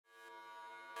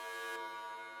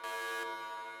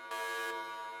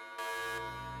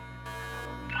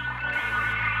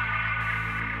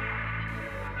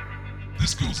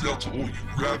This goes out to all you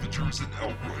Ravagers and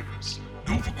Outriders,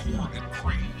 Novacorn and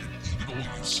Crane, and even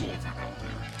all you Sovereign out there,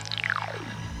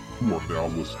 who are now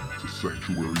listening to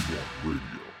Sanctuary One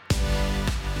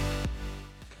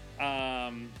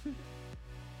Radio.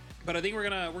 But I think we're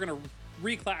gonna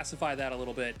reclassify that a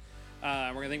little bit.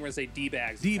 We're gonna say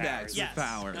D-bags. D-bags with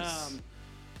powers.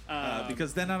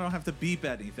 Because then I don't have to beep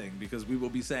anything because we will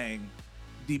be saying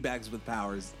D-bags with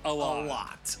powers a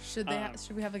lot. Should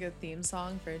we have like a theme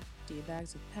song for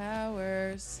D-bags with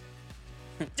powers?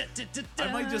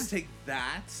 I might just take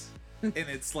that in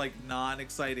its like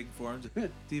non-exciting form.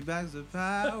 D-bags with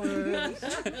powers.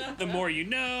 The more you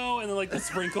know, and then like the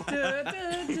sprinkle.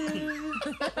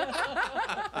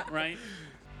 Right?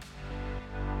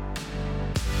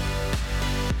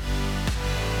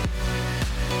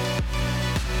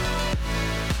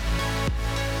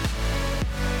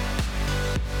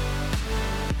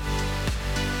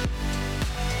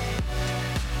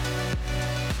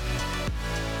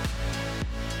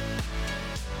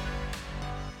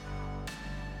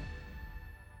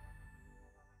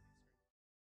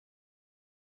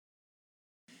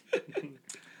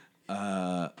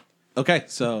 Okay,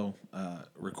 so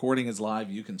recording is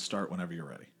live. You can start whenever you're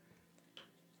ready.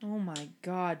 Oh my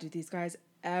god, do these guys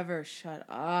ever shut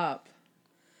up?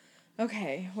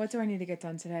 Okay, what do I need to get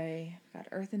done today? I've got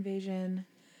Earth Invasion.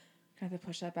 I have to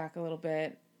push that back a little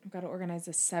bit. I've got to organize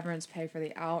the severance pay for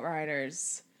the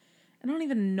Outriders. I don't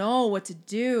even know what to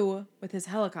do with his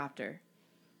helicopter.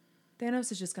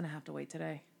 Thanos is just going to have to wait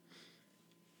today.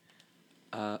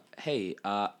 Hey,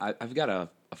 I've got a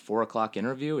 4 o'clock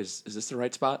interview. Is this the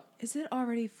right spot? Is it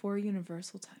already for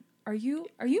Universal time? Are you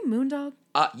Moondog?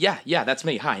 Yeah, that's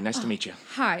me. Hi, nice to meet you.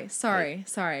 Hi, sorry.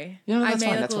 Yeah, no, I that's may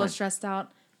fine, look that's a little fine. stressed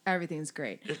out. Everything's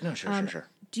great. No, sure.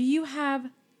 Do you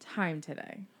have time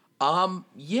today?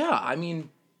 Yeah, I mean,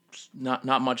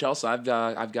 not much else I've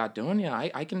got doing. Yeah,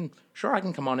 I can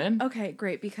come on in. Okay,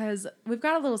 great, because we've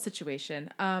got a little situation.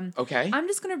 Okay. I'm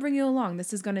just going to bring you along.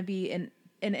 This is going to be an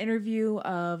interview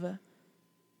of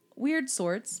weird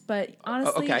sorts, but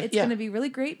honestly, it's going to be really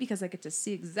great because I get to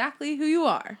see exactly who you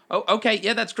are. Oh, okay.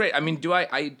 Yeah, that's great. I mean,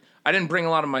 I didn't bring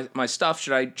a lot of my stuff.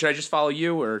 Should I just follow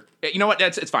you, or you know what?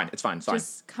 It's fine. It's fine.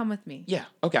 Just come with me. Yeah.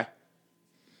 Okay.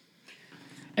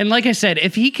 And like I said,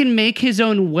 if he can make his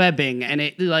own webbing,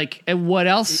 and what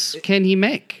else can he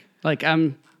make? Like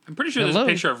I'm pretty sure there's a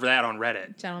picture of that on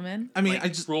Reddit. Gentlemen. I mean, Like, I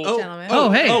just roll- Gentlemen.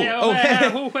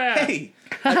 Hey.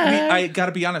 I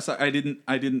gotta be honest. I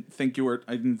didn't think you were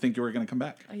gonna come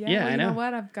back. Yeah, I you know know.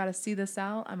 what? I've got to see this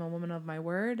out. I'm a woman of my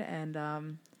word,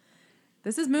 and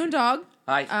this is Moondog.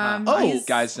 Hi.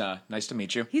 Guys, nice to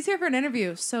meet you. He's here for an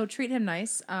interview, so treat him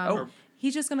nice.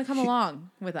 He's just gonna come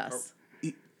along with us.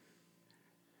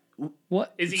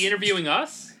 What Is he interviewing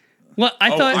us? Well, I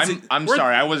thought. I'm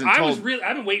sorry, I wasn't told.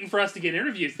 I've been waiting for us to get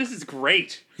interviews. This is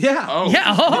great. Yeah. Oh. Yeah,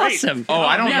 awesome. Oh,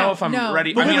 I don't know if I'm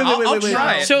ready. I mean, I'll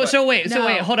try it. So wait,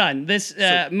 No. hold on. This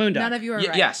Moondog. None of you are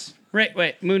right. Yes. Wait,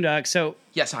 Moondog. So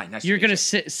Yes. Hi. Nice. you're to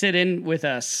meet gonna sit in with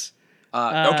us.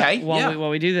 Okay. While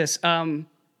we do this.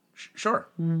 Sure.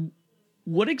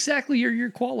 What exactly are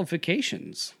your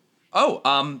qualifications?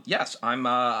 Oh, yes.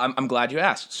 I'm glad you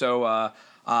asked. So,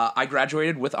 I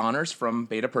graduated with honors from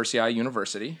Beta Persei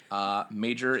University.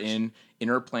 Major in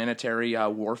interplanetary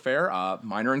warfare.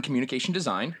 Minor in communication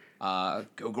design. Go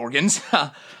Gorgons.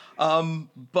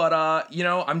 But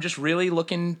I'm just really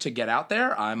looking to get out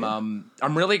there. I'm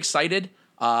really excited.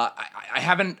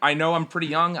 I know I'm pretty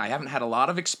young. I haven't had a lot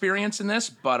of experience in this,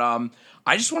 but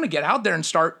I just want to get out there and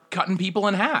start cutting people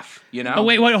in half. You know? Oh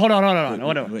wait, hold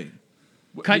on. Wait.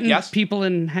 Cutting people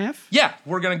in half? Yeah,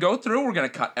 we're gonna go through. We're gonna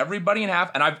cut everybody in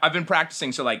half, and I've been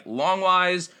practicing. So like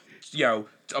longwise,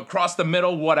 across the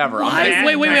middle, whatever. Wait,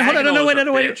 hold on, no, wait.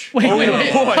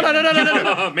 Hold on,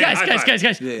 no.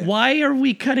 Guys. Yeah. Why are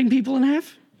we cutting people in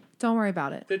half? Don't worry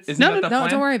about it. Isn't No, that the plan?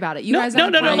 Don't worry about it. You guys no,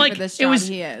 aren't ready like for this it job. was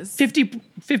He is.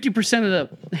 50%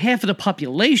 of half of the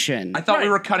population. I thought we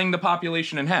were cutting the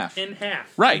population in half. In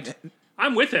half. Right.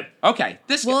 I'm with him. Okay.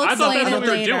 This. We'll I thought explain that's it what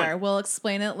they're later. doing. We'll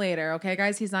explain it later. Okay,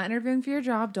 guys? He's not interviewing for your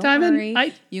job. Don't Diamond,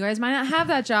 worry. You guys might not have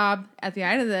that job at the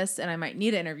end of this, and I might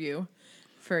need to interview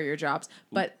for your jobs,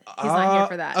 but he's not here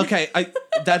for that. Okay,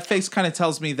 that face kind of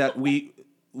tells me that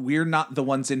we're not the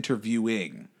ones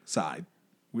interviewing side.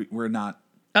 We're not.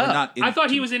 We're not. I thought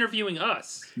he was interviewing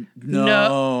us.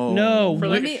 No. For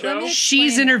Let like me a show? explain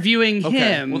She's it. interviewing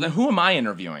him. Well, then who am I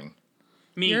interviewing?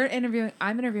 Me. You're interviewing.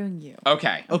 I'm interviewing you.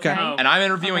 Okay. Okay. Oh. And I'm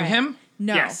interviewing Okay. him.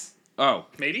 No. Yes. Oh.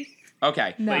 Maybe.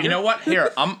 Okay. No. You know what?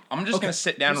 Here, I'm just gonna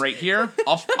sit down right here.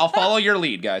 I'll follow your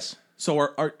lead, guys.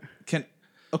 So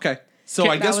okay. So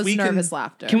I That guess was we can. nervous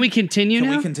laughter. Can we continue Can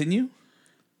now? we continue?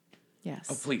 Yes.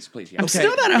 Oh, please, yeah. I'm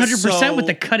still not 100% with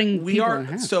the cutting We people are in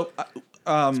half. so.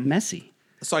 Messy.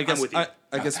 So I guess with you.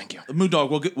 I guess thank you.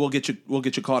 Moondog, we'll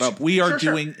get you caught up. We are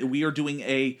Sure. doing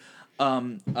a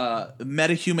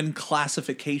metahuman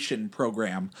classification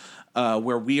program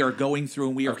where we are going through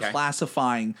and we are Okay.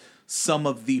 classifying some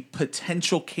of the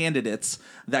potential candidates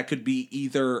that could be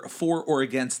either for or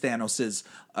against Thanos's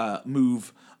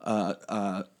move.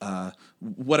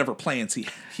 Whatever plans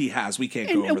he has, we can't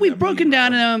go over And we've them. broken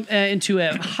down into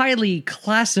a highly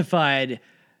classified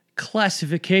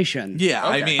classification. Yeah,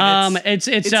 I Okay. mean, It's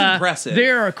impressive.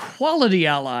 There are quality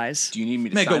allies. Do you need me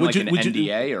to Mega, sign would like you- would you-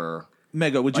 NDA or?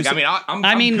 Mega, would you? Like, I say,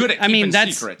 mean, I'm good at keeping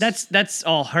secrets. that's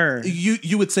all her.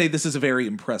 you would say this is a very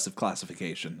impressive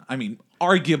classification. I mean,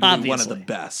 arguably one of the Obviously.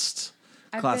 best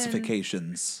I've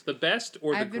classifications The best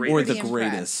or the I've been greatest? or the pretty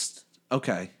greatest.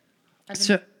 Okay. I've been-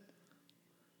 So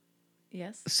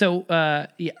yes.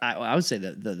 yeah, I would say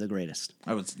the greatest.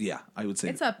 I would say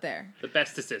It's up there. The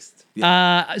best assist.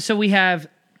 So we have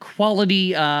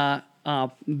quality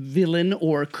villain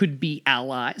or could be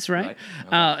allies, right?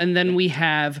 And then we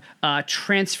have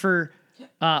transfer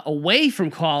away from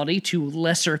quality to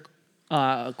lesser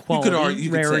quality, you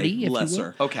could rarity, say if lesser.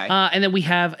 you will. Okay. And then we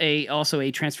have also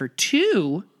a transfer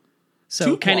to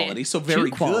To kinda- quality, so to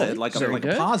very quality. good, like Very a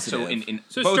good. positive. So in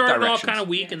So it both started directions. off kind of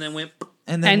weak and then went.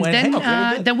 and And went, then hey,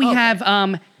 very good. then we have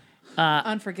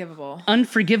Unforgivable.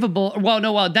 unforgivable.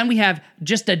 Well, then we have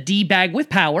just a D bag with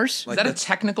powers. Is that a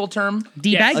technical term?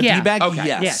 D bag, a yeah. D-bag, Okay.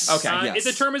 yes. Yes. Okay. Yes.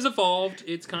 The term has evolved.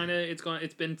 It's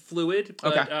been fluid,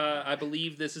 but Okay. I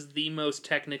believe this is the most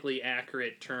technically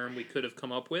accurate term we could have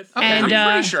come up with. Okay, And,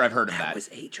 I'm pretty sure I've heard of that. was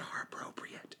HR appropriate.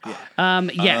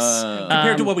 Yes.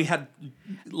 Compared to what we had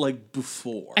like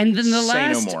before. And then the Say no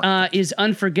last more. is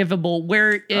unforgivable,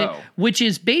 which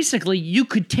is basically you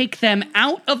could take them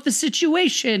out of the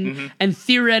situation and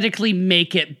theoretically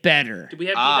make it better. Do we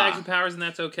have D-bags with powers and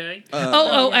that's okay?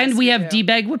 and yes, we we have do.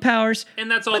 D-bag with powers. and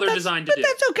that's all they're designed to But do.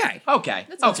 that's okay. Okay.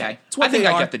 Okay. It's what I think they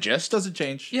I are. get the gist. Doesn't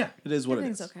change. Yeah. It is what it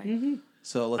Everything's is. okay.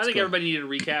 So let's I think go. everybody needed a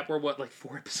recap. We're what, like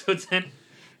 4 episodes in?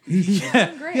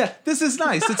 Great. Yeah, this is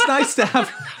nice. It's nice to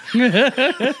have.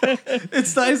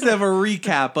 It's nice to have a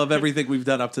recap of everything we've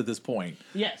done up to this point.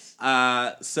 Yes.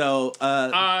 To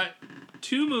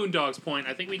Moondog's point,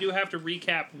 I think we do have to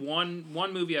recap one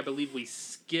movie I believe we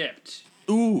skipped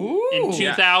Ooh. in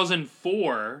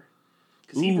 2004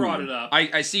 because he brought it up.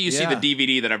 I see you see Yeah. the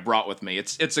DVD that I've brought with me.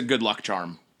 It's a good luck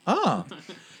charm. Oh.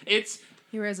 It's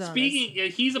He wears it on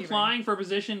speaking. He's applying for a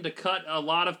position to cut a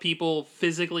lot of people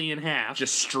physically in half,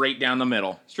 Just straight down the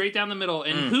middle. straight down the middle.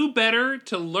 And who better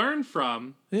to learn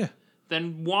from Yeah.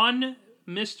 than one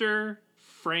Mr.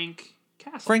 Frank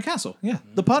Castle? Frank Castle. Yeah.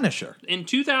 The Punisher. In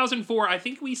 2004, I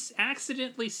think we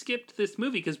accidentally skipped this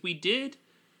movie because we did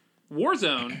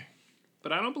Warzone,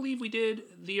 but I don't believe we did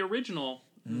the original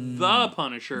The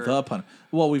Punisher. The Punisher.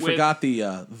 Well, we With- forgot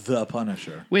the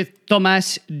Punisher. With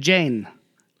Thomas Jane.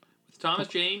 Thomas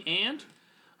Jane and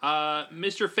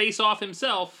Mr. Face Off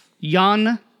himself.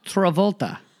 Jan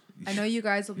Travolta. I know you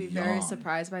guys will be very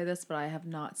surprised by this, but I have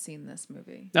not seen this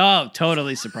movie. Oh,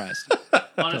 totally surprised.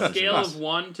 On a scale of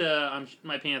 1 to I'm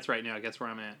my pants right now. Guess where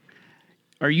I'm at.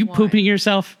 Are you Why? pooping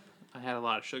yourself? I had a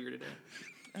lot of sugar today.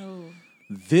 Oh.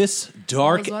 This I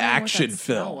dark was wondering what action that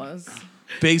smell film, was.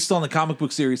 based on the comic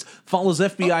book series, follows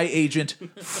FBI agent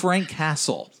Frank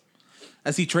Castle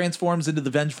as he transforms into the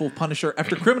vengeful Punisher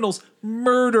after criminals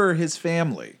murder his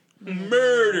family.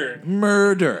 Murder.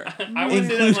 Murder. I would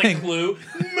say that's like Clue.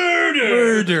 Murder.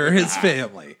 Murder his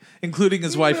family, including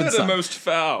his wife and son. most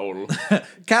foul.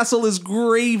 Castle is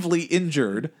gravely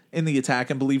injured in the attack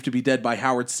and believed to be dead by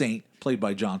Howard Saint, played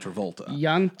by John Travolta.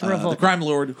 Jan The Travolta. crime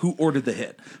lord who ordered the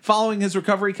hit. Following his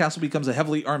recovery, Castle becomes a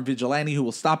heavily armed vigilante who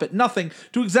will stop at nothing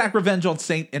to exact revenge on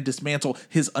Saint and dismantle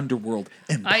his underworld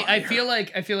empire. I feel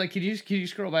like can you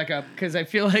scroll back up because I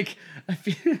feel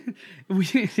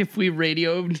if we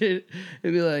radioed it,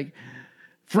 it'd be like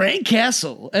Frank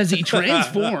Castle as he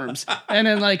transforms, and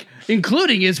then like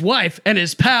including his wife and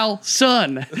his pal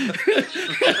son.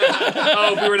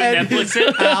 Oh, if we were to And Netflix his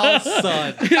it. pal's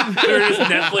son. We were to just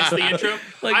Netflix the intro.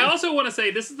 I also want to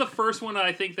say this is the first one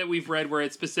I think that we've read where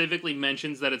it specifically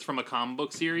mentions that it's from a comic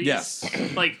book series. Yes.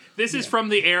 Like this is from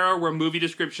the era where movie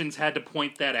descriptions had to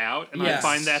point that out, and I Yes.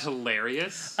 find that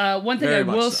hilarious. One thing Very I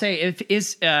much will so. say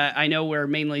I know we're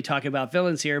mainly talking about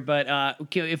villains here, but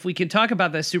if we can talk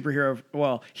about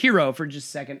the hero for just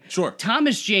a second. Sure.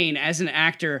 Thomas Jane as an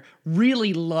actor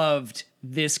really loved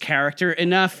this character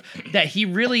enough that he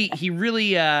really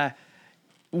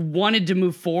wanted to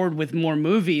move forward with more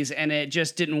movies, and it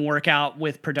just didn't work out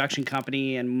with production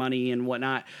company and money and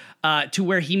whatnot. To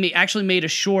where he actually made a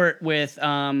short with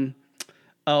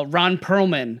Ron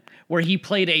Perlman, where he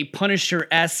played a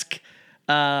Punisher-esque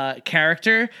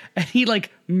character, and he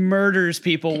like murders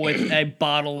people with a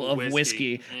bottle of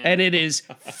whiskey, Yeah. and it is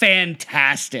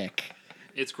fantastic.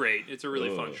 It's great. It's a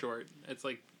really fun short. It's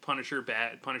like Punisher's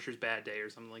Bad Day or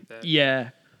something like that. Yeah.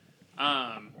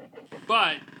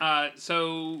 But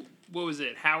so what was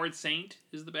it? Howard Saint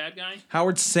is the bad guy.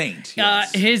 Howard Saint.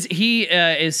 Yes. He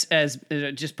is, as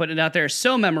just putting it out there,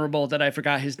 so memorable that I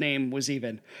forgot his name was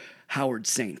even Howard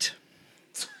Saint.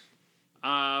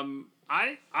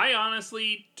 I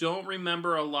honestly don't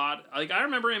remember a lot. Like, I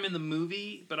remember him in the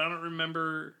movie, but I don't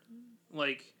remember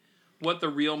like what the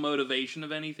real motivation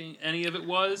of any of it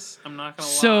was. I'm not gonna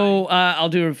lie. So I'll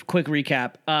do a quick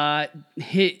recap.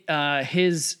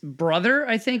 His brother,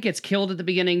 I think, gets killed at the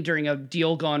beginning during a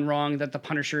deal gone wrong that the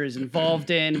Punisher is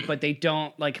involved in, but they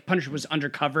don't, like, Punisher was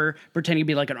undercover, pretending to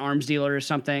be like an arms dealer or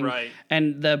something. Right.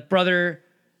 And the brother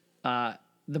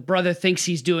thinks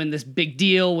he's doing this big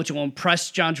deal, which will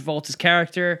impress John Travolta's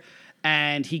character,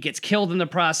 and he gets killed in the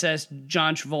process.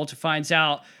 John Travolta finds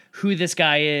out who this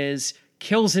guy is,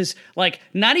 kills his, like,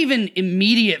 not even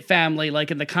immediate family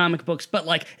like in the comic books, but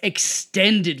like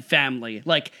extended family,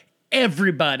 like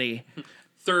everybody.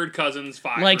 Third cousins,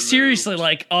 5 Like removed. seriously,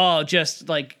 like, oh, just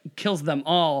like kills them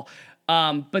all.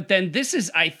 But then this is,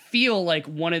 I feel like,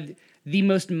 one of the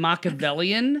most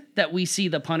Machiavellian that we see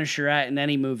the Punisher at in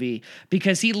any movie,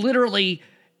 because he literally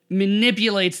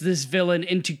manipulates this villain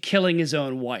into killing his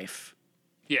own wife.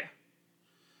 Yeah.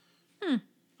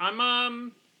 I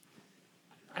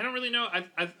don't really know.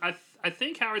 I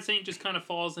think Howard Saint just kind of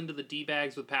falls into the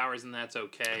D-bags with powers, and that's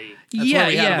okay. That's what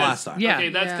we had him last time. Yeah. Okay,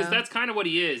 that's because Yeah. that's kind of what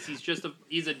he is. He's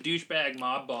a douchebag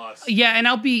mob boss. Yeah, and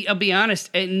I'll be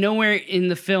honest, nowhere in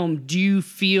the film do you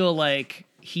feel like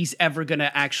he's ever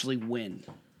gonna actually win.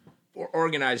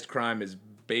 Organized crime is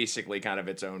basically kind of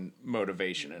its own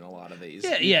motivation in a lot of these.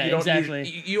 Yeah, You don't-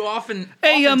 exactly. You often.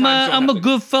 Hey, I'm oftentimes don't a have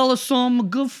good fella, so I'm a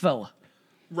good fella.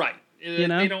 Right. You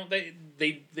know? They don't.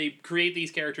 They create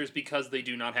these characters because they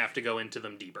do not have to go into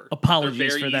them deeper. Apologies They're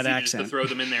very for that easy accent. Just to throw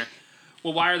them in there.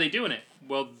 Well, why are they doing it?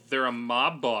 Well, they're a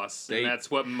mob boss, They- and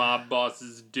that's what mob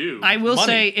bosses do. I will Money.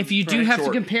 say, if you do Right. have to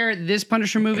Short. compare this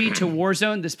Punisher movie to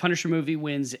Warzone, this Punisher movie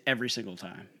wins every single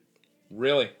time.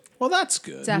 Really? Well, that's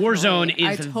good. Definitely. Warzone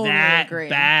I is totally that agree.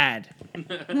 bad.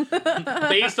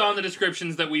 Based on the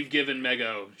descriptions that we've given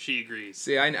Mego, she agrees.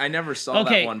 See, I never saw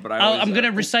Okay, that one, but I always, I'm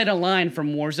gonna recite a line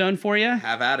from Warzone for you.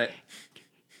 have at it.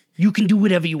 You can do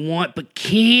whatever you want, but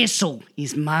Castle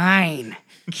is mine.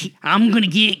 I'm gonna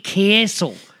get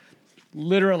Castle.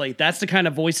 Literally, that's the kind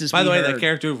of voices. By the we way, heard. that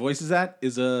character who voices that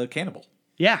is a cannibal.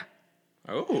 Yeah,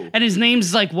 Oh, and his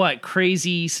name's like what?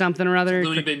 Crazy something or other.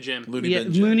 Looney Bin Jim. Looney Yeah,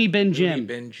 Bin Jim. Looney Bin Jim.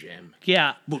 Ben Jim.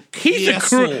 Yeah,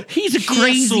 Castle- he's a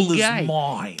crazy Castle guy. is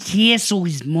mine. Castle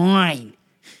is mine.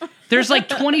 There's like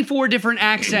 24 different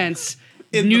accents,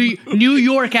 New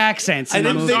York accents. I in the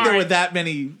didn't movie. think there Sorry. were that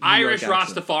many New Irish York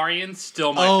accents. Rastafarian,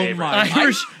 still my Oh favorite. my-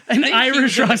 Irish, an think he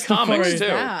Irish was in the comics,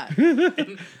 Rastafarian. too.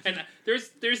 Yeah. And there's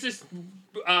this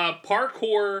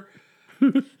parkour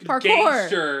Parkour.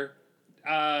 gangster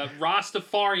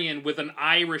Rastafarian with an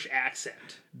Irish accent.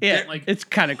 Yeah, Like, it's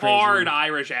kind of crazy. Hard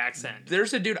Irish accent.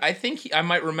 There's a dude. I think I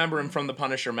might remember him from the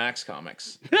Punisher Max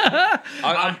comics.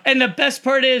 And the best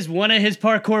part is one of his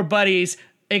parkour buddies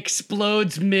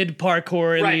explodes mid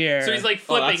parkour in Right. the air. So he's like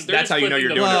flipping. that's how you know you're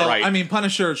doing it Well, right. I mean,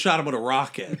 Punisher shot him with a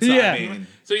rocket. So, Yeah. I mean,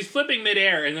 So he's flipping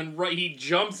midair, and then he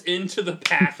jumps into the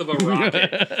path of a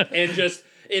rocket, and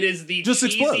it is the Just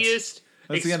explodes. cheesiest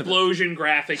That's the end of it. explosion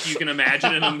graphic you can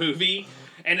imagine in a movie,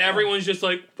 and everyone's just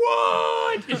like,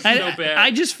 "What?" It's so bad.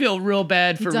 I just feel real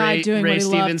bad for died Ray, doing Ray what he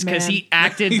Stevens loved, because man. he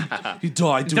acted. he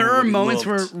died. Doing There are what he moments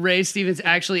where loved. Ray Stevens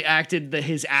actually acted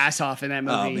his ass off in that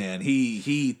movie. Oh man,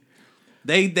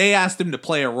 they asked him to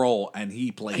play a role and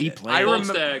he played it. I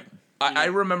remember. Volstagg. I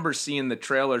remember seeing the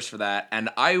trailers for that, and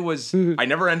I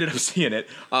never ended up seeing it,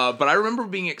 but I remember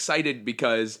being excited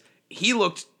because he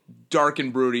looked dark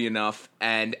and broody enough,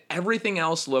 and everything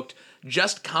else looked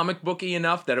just comic booky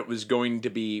enough that it was going to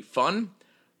be fun.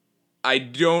 I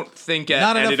don't think it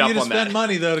Not enough ended for up you to on spend that.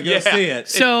 money though to go Yeah. see it.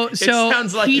 So It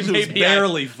sounds like he- it It was maybe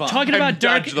barely fun. talking I about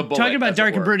dark, dodged the bullet, talking about as it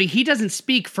Dark and were. Broody, he doesn't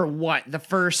speak for what the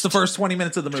first the first 20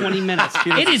 minutes of the movie. 20 minutes. He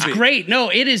doesn't It is speak. great. No,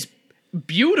 it is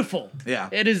beautiful. Yeah.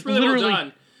 it is Really literally. well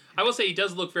done. I will say he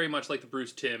does look very much like the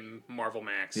Bruce Timm Marvel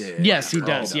Max Yes, he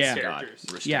does. Yeah,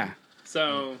 characters. yeah.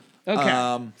 So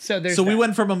Okay. So there's. So we that.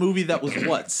 went from a movie that was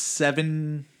what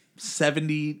 70,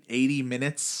 80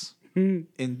 minutes in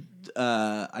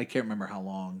I can't remember how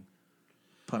long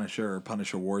Punisher or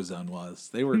Punisher Warzone was.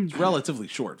 They were relatively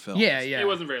short films. Yeah, yeah. it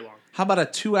wasn't very long. How about a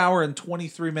 2 hour and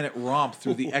 23 minute romp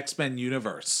through the X-Men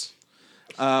universe?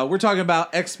 We're talking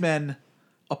about X-Men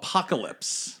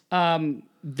Apocalypse.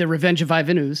 The Revenge of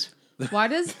Ivan Ooze. Why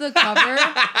does the cover?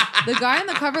 The guy on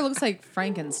the cover looks like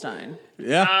Frankenstein.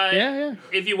 Yeah. Yeah.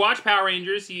 If you watch Power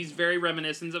Rangers, he's very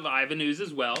reminiscent of Ivan Ooze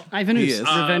as well. Ivan He Ooze. is.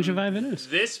 Revenge of Ivan Ooze.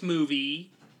 This movie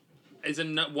is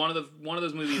one of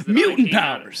those movies that Mutant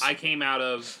powers. I came out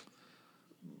of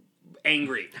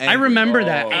angry. I remember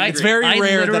that. It's very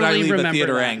rare that I literally leave a remember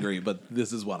theater that. angry, but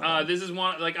this is one of them. This is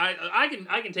one like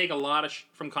I can take a lot of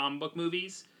from comic book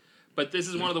movies, but this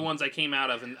is one of the ones I came out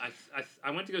of, and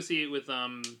I went to go see it with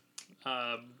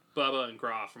Bubba and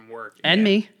Groff from work. And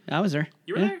me. I was there.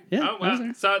 You were there? Yeah, Oh, I was wow.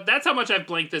 there. So that's how much I've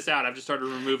blanked this out. I've just started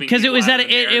removing Because it people was out at of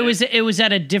the it narrative. was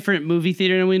at a different movie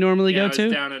theater than we normally Yeah, go it was to.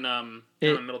 down in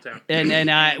Middletown.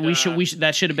 And we should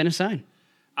that should have been a sign.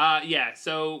 Yeah,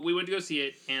 so we went to go see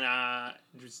it, and I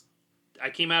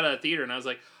came out of the theater, and I was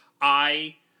like,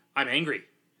 I'm angry.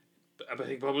 I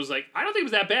think Bubba was like, I don't think it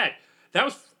was that bad. That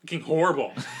was fucking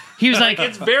horrible. He was like,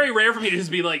 It's very rare for me to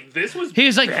just be like, this was he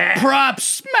was like, bad. prop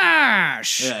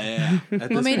smash. Yeah. At What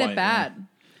this made point, it bad?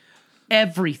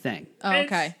 Everything. Oh,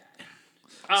 okay.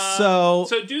 So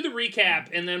do the recap,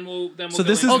 and then we'll So go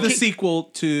this is into the it. sequel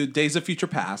to Days of Future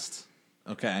Past.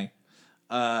 Okay.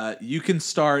 You can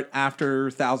start after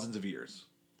thousands of years.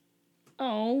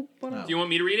 Oh, but Do you want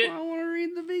me to read it? I want to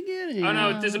read the beginning. Oh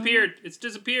no, it disappeared. It's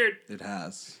disappeared. It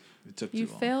has. It took You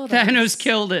too long. failed. Thanos us.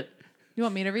 killed it. You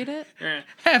want me to read it? Yeah.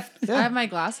 I have my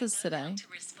glasses today.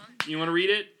 You want to read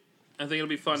it? I think it'll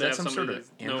be fun to that have some somebody sort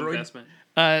of that's no Android? investment.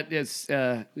 Yes.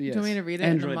 Yes. Do you want me to read it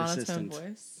Android in a monotone assistant.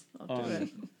 voice? I'll do it.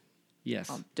 Yes.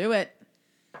 I'll do it.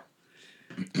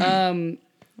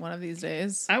 One of these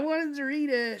days. I wanted to read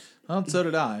it. Well, so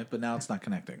did I, but now it's not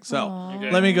connecting. So Okay.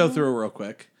 let me go through it real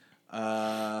quick.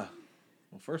 Well,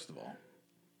 first of all,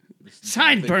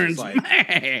 Sideburns, like-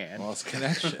 man. lost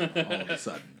connection all of a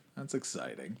sudden. That's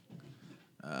exciting.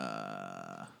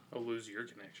 I'll lose your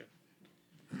connection.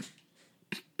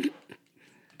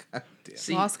 Damn.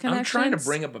 See, Lost I'm trying to connections?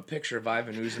 bring up a picture of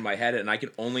Ivan Ooze in my head, and I can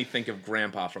only think of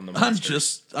Grandpa from the I'm Monsters.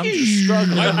 just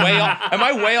struggling. Am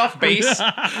I way off base?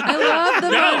 I love the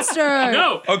monster.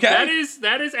 No. Okay.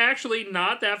 That is actually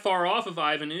not that far off of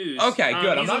Ivan Ooze. Okay,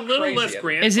 good. I'm He's not a little crazy less yet.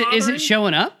 grandfathery. Is it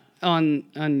showing up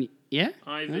on yeah?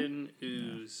 Ivan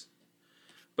Ooze.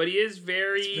 But he is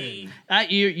very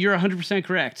You're 100%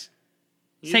 correct.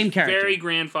 he's same character. Very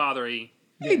grandfathery.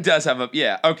 He does have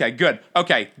a Okay, good.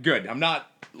 Okay, good. I'm not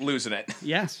losing it.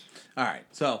 Yes. All right,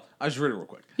 so I just read it real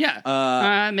quick.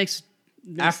 Yeah. Makes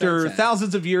After sense.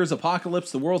 thousands of years,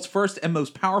 Apocalypse, the world's first and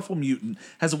most powerful mutant,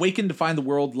 has awakened to find the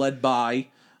world led by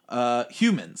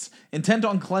humans. Intent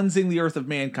on cleansing the earth of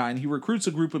mankind, he recruits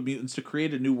a group of mutants to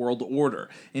create a new world order.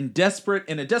 In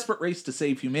a desperate race to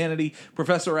save humanity,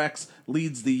 Professor X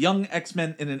leads the young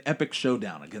X-Men in an epic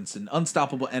showdown against an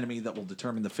unstoppable enemy that will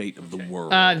determine the fate of the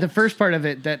world. The first part of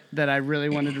it that I really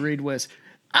wanted to read was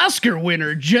Oscar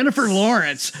winner Jennifer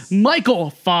Lawrence, Michael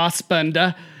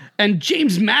Fassbender, and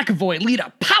James McAvoy lead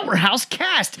a powerhouse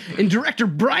cast in director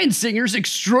Bryan Singer's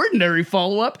extraordinary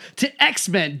follow-up to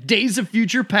X-Men: Days of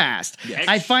Future Past. Yes.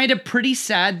 I find it pretty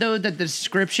sad though that the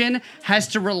description has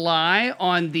to rely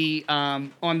on the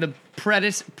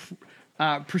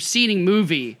preceding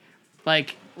movie,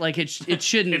 like it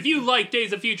shouldn't. If you like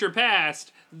Days of Future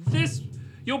Past,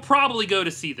 you'll probably go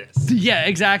to see this. Yeah,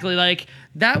 exactly. Like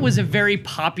that was a very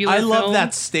popular. I love film.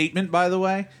 that statement, by the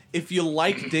way. If you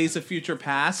like Days of Future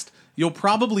Past, you'll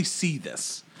probably see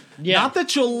this. Yeah. Not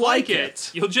that you'll like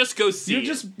it. You'll just go see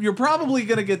it. You're probably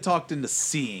gonna get talked into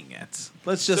seeing it.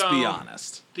 Let's just be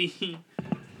honest. The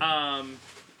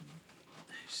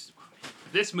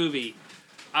this movie.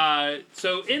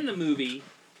 So in the movie,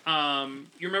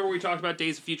 you remember we talked about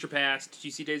Days of Future Past? Did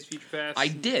you see Days of Future Past? I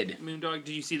did. Moondog,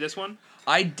 did you see this one?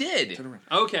 I did.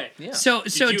 Okay. Yeah. So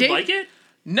Did you like it?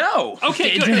 No.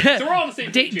 Okay, good. So we're all on the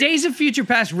same page here. Days of Future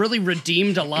Past really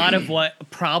redeemed a lot of what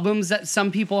problems that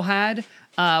some people had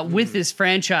with this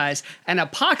franchise. And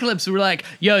Apocalypse were like,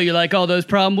 yo, you like all those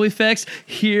problems we fixed?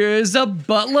 Here's a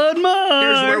buttload more.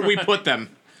 Here's where we put them.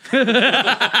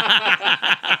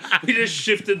 We just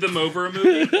shifted them over a movie.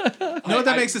 You know what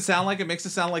that makes it sound like? It makes it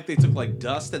sound like they took like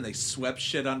dust and they swept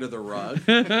shit under the rug.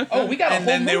 Oh, we got a And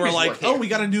whole then they were movie's like, worth oh, here. we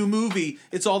got a new movie.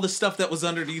 It's all the stuff that was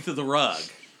underneath of the rug.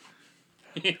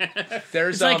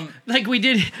 There's It's like we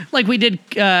did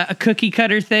a cookie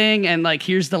cutter thing, and like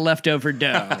here's the leftover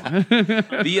dough.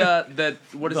 the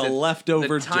what is The it?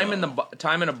 leftover the time in dough. the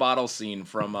time in a bottle scene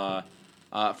from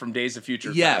Days of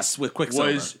Future Yes, Past with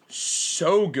Quicksilver. was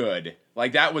so good.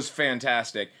 Like that was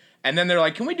fantastic. And then they're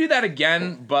like, "Can we do that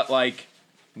again?" But like,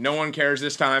 no one cares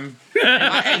this time.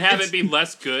 And have it be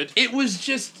less good. It was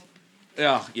just,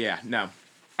 oh yeah, no.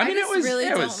 I mean, just really it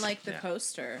don't was, like the yeah.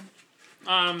 poster.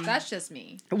 Um, That's just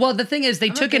me. Well, the thing is, they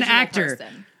I'm a took an visual actor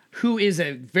person. who is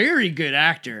a very good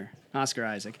actor, Oscar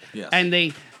Isaac, Yes. and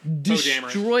they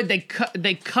destroyed.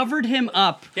 They covered him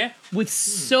up Yeah. with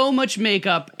so much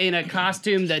makeup in a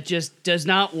costume that just does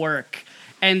not work,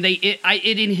 and it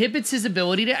inhibits his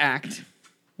ability to act.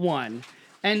 One,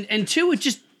 and two, it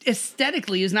just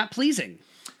aesthetically is not pleasing.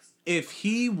 If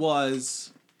he was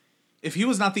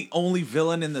not the only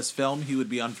villain in this film, he would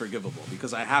be unforgivable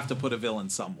because I have to put a villain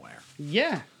somewhere.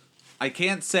 Yeah. I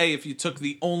can't say if you took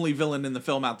the only villain in the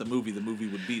film out the movie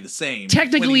would be the same.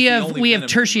 Technically, when we he's the have only we have villain in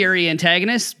the tertiary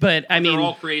antagonists, but I they're mean,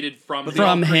 all created from movie. him. They're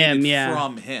all From created him, yeah.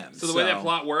 From him. So the way that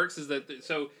plot works is that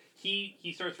so he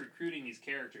starts recruiting these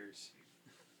characters,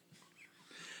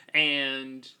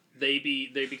 and they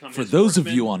become For his those of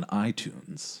horsemen. you on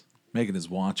iTunes, Megan is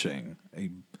watching a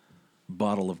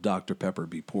bottle of Dr. Pepper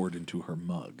be poured into her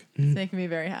mug. It's making me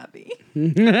very happy. Do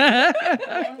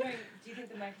you think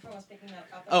the microphone was picking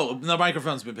up? Oh, the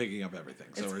microphone's been picking up everything.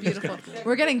 So It's we're beautiful.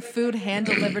 We're getting food hand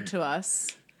delivered to us,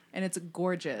 and it's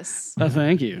gorgeous. oh,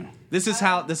 thank you. This is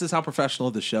how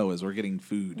professional the show is. We're getting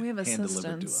food We have hand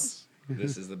delivered to assistants. us.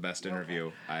 This is the best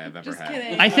interview I have ever Just had.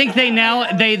 kidding. I think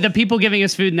the people giving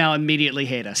us food now immediately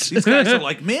hate us. These guys are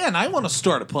like, man, I want to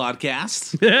start a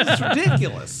podcast. It's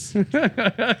ridiculous.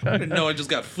 I didn't know I just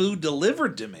got food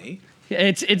delivered to me.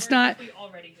 It's not. We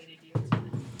already hated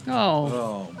you.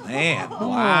 Oh, Oh man!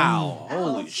 Wow!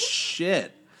 Holy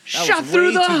shit! That shot was through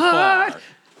way the too heart, far.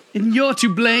 and you're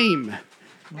to blame.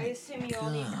 I assume you all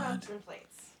need cups and plates.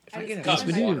 I get just a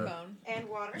need cup. my do. microphone and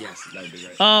water. Yes, that'd be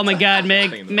great. Oh my God,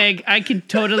 Thing in Meg, the- I can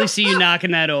totally see you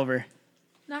knocking that over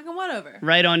Knocking what over?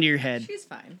 right onto your head. She's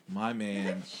fine. My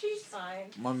man, She's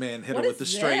fine. my man hit What her with the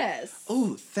is straight. this?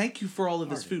 Oh, thank you for all of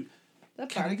this food. That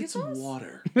Can I barbecue get some sauce?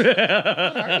 water? What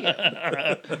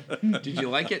are you? Did you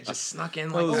like it? Just snuck in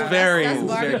It like was that. very, that's very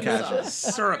barbecue casual.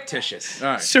 sauce. Surreptitious. All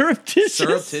right, Surreptitious.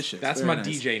 surreptitious. That's Very my nice.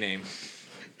 DJ name.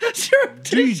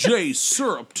 Surreptitious. DJ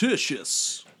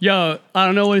Surreptitious. Yo, I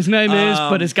don't know what his name is,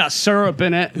 but it's got syrup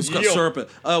in it. It's got syrup.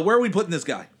 Where are we putting this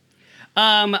guy?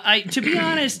 To be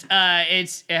honest,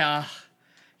 it's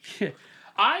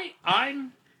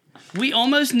I'm we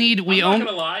almost need we not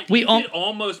gonna lie. we You al- could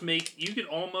almost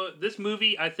this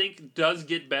movie I think does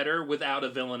get better without a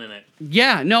villain in it.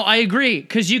 Yeah, no, I agree.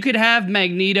 Because you could have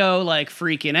Magneto like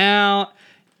freaking out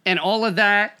and all of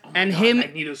that, and him,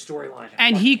 Magneto's storyline.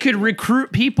 and he could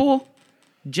recruit people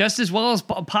just as well as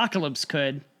Apocalypse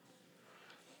could.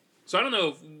 So I don't know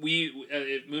if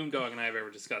Moondog and I have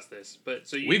ever discussed this, but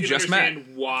so you We've can just met.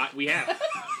 understand why we have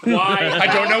why I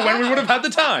don't know when we would have had the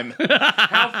time.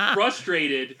 how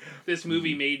frustrated this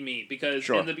movie made me because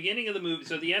Sure. in the beginning of the movie,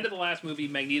 so at the end of the last movie,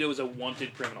 Magneto is a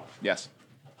wanted criminal. Yes.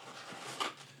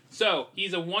 So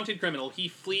he's a wanted criminal. He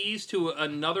flees to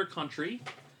another country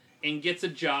and gets a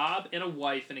job and a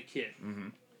wife and a kid. Mm-hmm.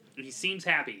 He seems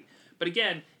happy, but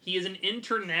again, he is an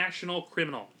international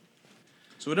criminal.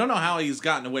 So we don't know how he's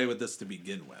gotten away with this to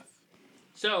begin with.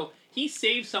 So he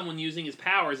saves someone using his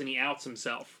powers and he outs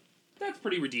himself. That's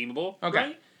pretty redeemable, Okay.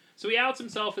 right? So he outs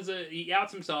himself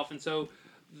and so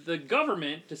the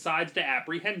government decides to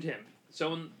apprehend him.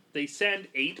 So they send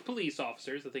 8 police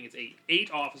officers, I think it's 8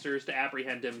 officers to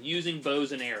apprehend him using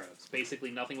bows and arrows.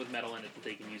 Basically nothing with metal in it that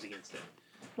they can use against him.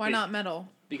 Why not metal?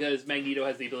 Because Magneto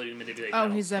has the ability to manipulate Oh,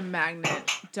 metal. he's a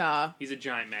magnet. Duh. He's a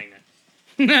giant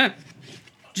magnet.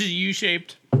 Just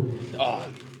U-shaped. Oh,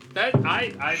 That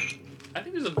I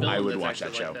think there's a villain I would that's watch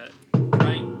actually that like that.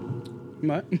 Right?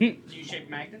 What? U-shaped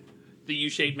magnet. The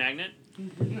U-shaped magnet.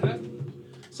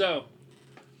 So,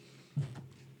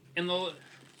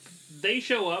 they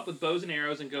show up with bows and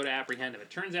arrows and go to apprehend him. It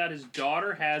turns out his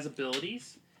daughter has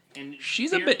abilities, and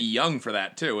she's a bit young for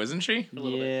that too, isn't she? a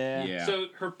little bit. Yeah. So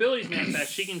her abilities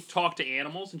manifest. She can talk to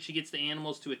animals, and she gets the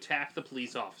animals to attack the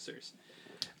police officers.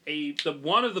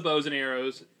 One of the bow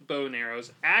and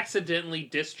arrows accidentally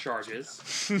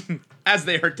discharges, as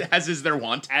is their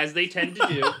wont. as they tend to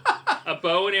do. A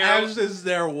bow and arrow. As is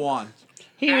their want.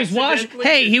 He was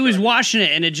Accidentally he was discharged. washing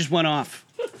it and it just went off.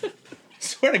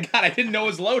 Swear to God, I didn't know it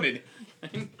was loaded.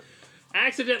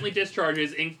 accidentally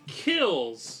discharges and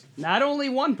kills Not only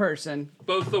one person.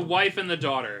 both the wife and the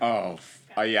daughter. Oh,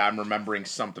 yeah, I'm remembering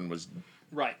something was.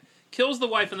 Right. Kills the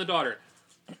wife and the daughter.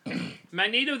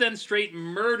 Magneto then straight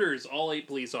murders all 8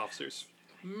 police officers.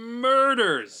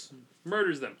 Murders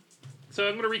them. So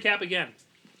I'm going to recap again.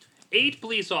 8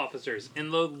 police officers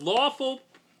in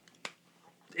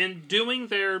doing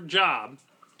their job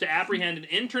to apprehend an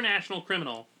international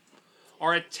criminal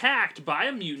are attacked by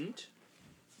a mutant.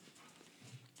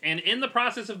 And in the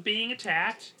process of being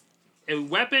attacked, a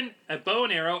bow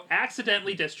and arrow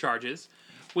accidentally discharges.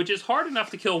 which is hard enough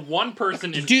to kill one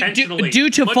person due intentionally,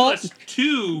 to much fault- less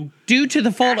two. Due to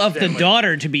the fault of the Accidentally.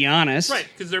 daughter, to be honest. Right,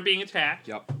 because they're being attacked.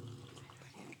 Yep.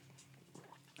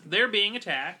 They're being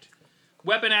attacked.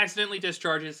 Weapon accidentally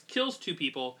discharges, kills two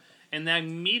people, and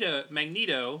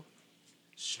Magneto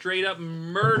straight up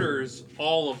murders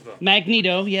all of them.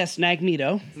 Magneto, yes,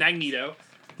 Magneto. Magneto.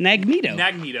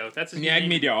 That's his name.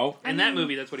 Magneto. In that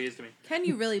movie, that's what he is to me. Can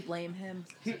you really blame him?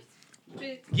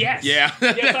 Yes. Yeah.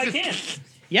 Yes, I can. Yes.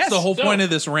 That's the whole So- point of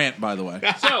this rant, by the way.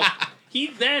 So, he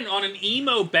then, on an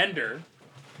emo bender,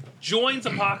 joins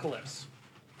Apocalypse.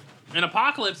 And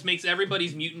Apocalypse makes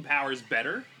everybody's mutant powers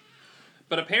better.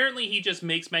 But apparently he just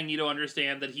makes Magneto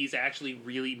understand that he's actually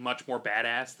really much more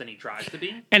badass than he tries to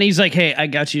be. And he's like, "Hey, I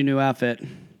got you a new outfit."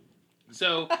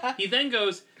 So he then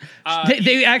goes...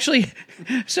 They actually,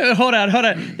 so hold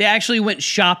on. They actually went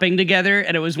shopping together,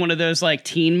 and it was one of those like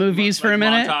teen movies for a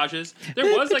minute. Montages. There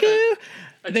was like a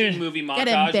There- teen movie montage Get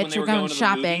in, bitch, when they we're were going going to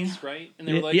shopping. the movies, right? And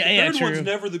they were like, Yeah, the third one's true.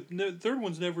 never third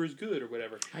one's never as good or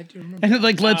whatever. I do remember. And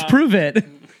like, let's prove it.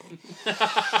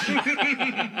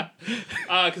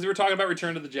 Because we were talking about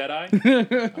Return of the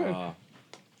Jedi.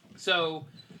 So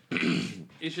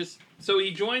it's just so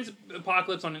he joins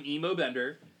Apocalypse on an emo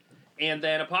bender, and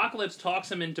then Apocalypse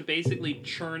talks him into basically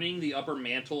churning the upper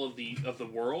mantle of the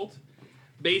world,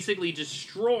 basically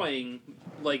destroying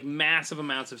like massive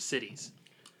amounts of cities.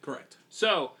 Correct.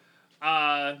 So,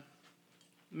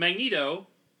 Magneto,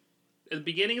 at the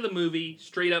beginning of the movie,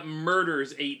 straight up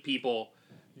murders 8 people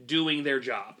doing their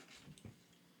job.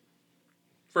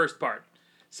 First part.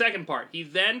 Second part, he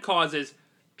then causes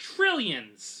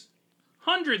trillions,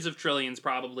 hundreds of trillions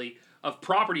probably, of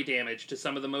property damage to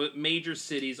some of the major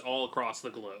cities all across the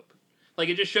globe. Like,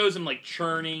 it just shows him, like,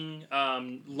 churning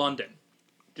London.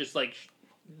 Just, like,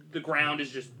 the ground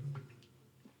is just,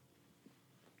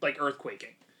 like,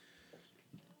 earthquaking.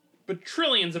 But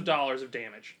trillions of dollars of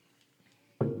damage.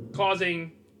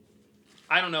 Causing,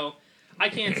 I don't know, I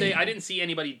can't say, I didn't see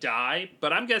anybody die,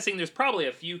 but I'm guessing there's probably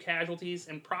a few casualties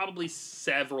and probably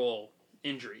several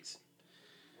injuries.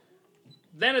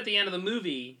 Then at the end of the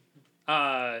movie,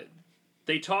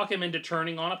 they talk him into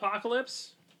turning on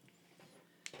Apocalypse.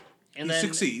 And He then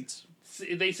succeeds.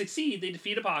 they succeed, they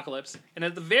defeat Apocalypse, and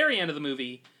at the very end of the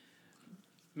movie,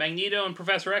 Magneto and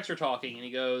Professor X are talking, and he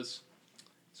goes,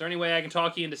 "Is there any way I can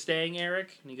talk you into staying,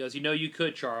 Eric?" And he goes, "You know you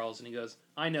could, Charles." And he goes,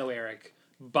 "I know, Eric.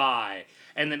 Bye."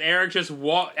 And then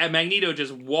Magneto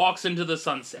just walks into the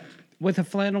sunset With a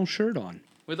flannel shirt on.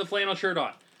 with a flannel shirt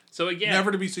on. So again,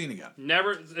 Never to be seen again.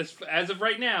 never as of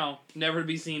right now, never to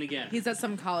be seen again. He's at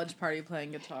some college party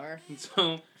playing guitar.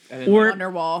 So Or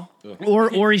Wonderwall.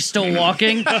 or he's still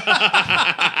walking.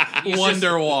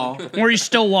 Wonderwall. Or he's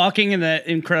still walking in the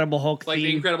Incredible Hulk like theme.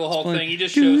 the Incredible Hulk playing- thing, he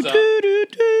just shows up.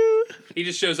 Do-do-do-do. He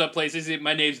just shows up places.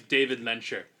 My name's David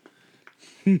Lencher.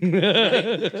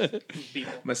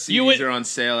 People. My CDs You would- are on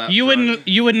sale out You front.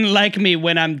 wouldn't like me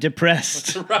when I'm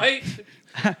depressed. Right?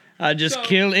 I just So-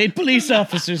 kill 8 police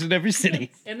officers in every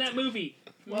city. And that movie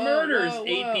Whoa, murders whoa,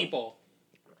 8 whoa. people.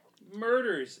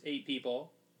 Murders 8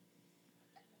 people.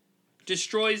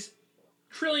 Destroys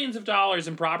trillions of dollars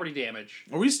in property damage.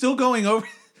 Are we still going over?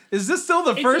 Is this still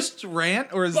the It first rant,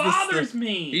 or is Bothers this the...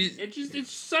 me.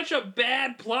 It's such a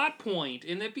bad plot point,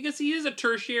 and that because he is a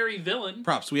tertiary villain.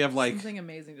 Props. We have like Something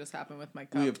amazing just happened with my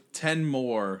cup. we have 10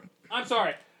 more. I'm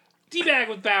sorry, D-bag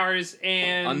with Bowers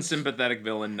and Unsympathetic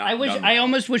villain. Not done I well.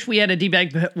 almost wish we had a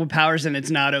D-bag with Powers and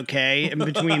It's Not Okay in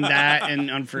between that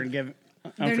and Unforgivable.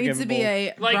 There needs to be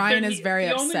a Like, Brian there is ne- very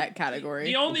the only- upset category.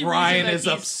 the only Brian reason is that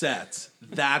he's- upset.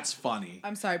 That's funny.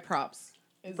 I'm sorry, props.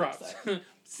 Is Props. upset.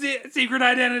 Secret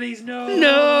identities, no.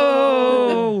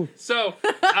 No. So,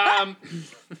 I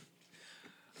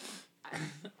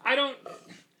don't.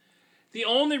 The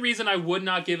only reason I would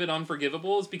not give it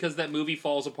Unforgivable is because that movie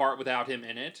falls apart without him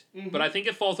in it. But I think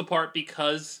it falls apart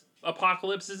because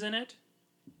Apocalypse is in it.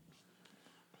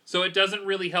 So it doesn't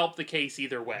really help the case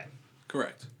either way.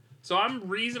 Correct. So I'm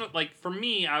like, for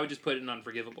me, I would just put it in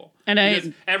Unforgivable. And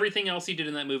because everything else he did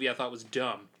in that movie I thought was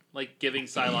dumb. Like giving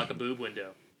Psylocke a boob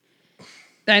window.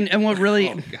 And what really?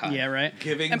 God. Yeah, right.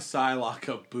 Giving Psylocke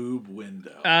a boob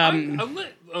window.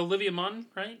 Olivia Munn,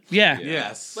 right? Yeah.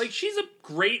 yes. Like, she's a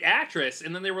great actress.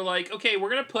 And then they were like, okay, we're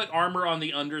going to put armor on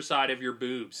the underside of your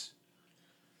boobs.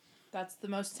 That's the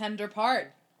most tender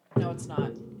part. No, it's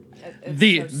not. It's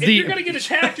The- so If you're going to get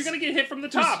attacked, you're going to get hit from the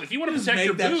top. If you want to just protect make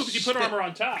your that boobs, you put shit- armor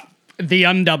on top. The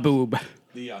underboob.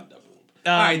 the underboob.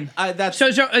 All right. That's So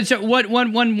one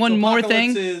more Apocalypse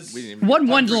thing. is- We didn't even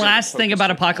One touch on last thing focus about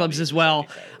on Apocalypse quality as well.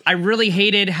 of I really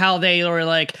hated how they were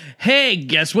like, "Hey,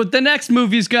 guess what the next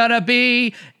movie's gotta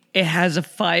be?" it has a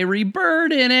fiery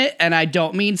bird in it, and I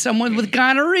don't mean someone with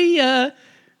gonorrhea.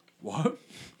 What?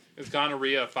 Is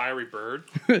gonorrhea a fiery bird?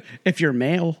 If you're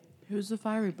male, Who's the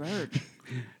fiery bird?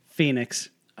 Phoenix.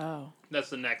 Oh. That's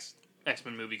the next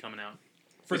X-Men movie coming out.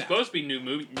 It's supposed to be New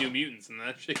Mutants, and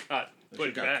that shit got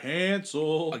pushed back.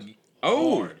 Canceled.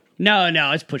 Oh,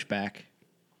 No, it's pushed back.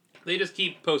 They just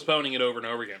keep postponing it over and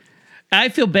over again. I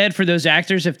feel bad for those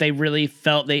actors if they really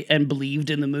felt they and believed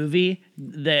in the movie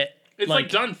that It's like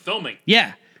done filming.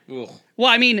 Yeah. ugh. Well,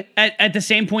 I mean, at the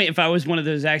same point, if I was one of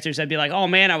those actors, I'd be like, oh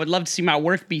man, I would love to see my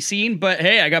work be seen, but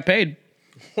hey, I got paid.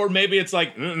 Or maybe it's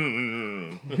like,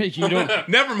 You don't.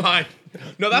 never mind.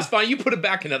 No, that's fine. You put it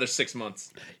back another 6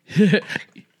 months.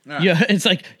 Yeah, it's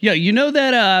like, yeah, you know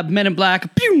that Men in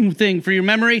Black pew thing for your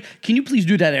memory? Can you please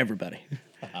do that, everybody?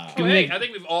 Oh, hey, I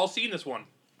think we've all seen this one.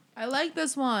 I like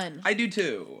this one. I do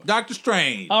too. Doctor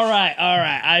Strange. All right.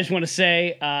 I just want to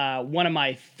say one of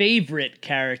my favorite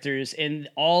characters in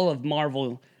all of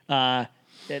Marvel,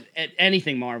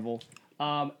 anything Marvel.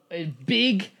 A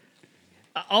big.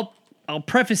 I'll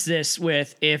preface this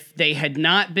with, if they had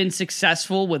not been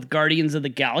successful with Guardians of the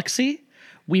Galaxy,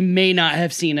 we may not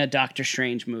have seen a Doctor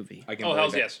Strange movie. I can Oh, believe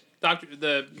hells it. yes.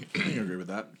 The I agree with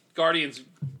that. Guardians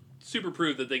super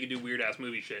proved that they could do weird-ass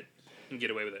movie shit and get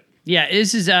away with it. Yeah,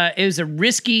 this is it was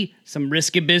some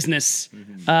risky business,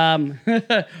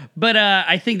 but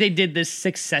I think they did this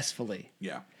successfully.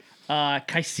 Yeah.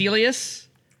 Caecilius,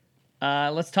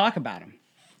 let's talk about him.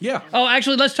 Yeah. Oh,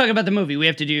 actually, let's talk about the movie. We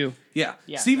have to do. Yeah.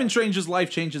 Stephen Strange's life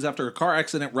changes after a car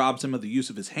accident robs him of the use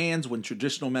of his hands. When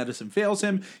traditional medicine fails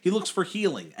him, he looks for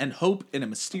healing and hope in a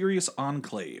mysterious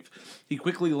enclave. He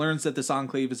quickly learns that this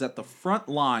enclave is at the front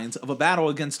lines of a battle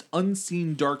against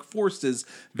unseen dark forces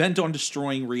bent on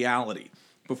destroying reality.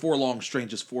 Before long,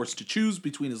 Strange is forced to choose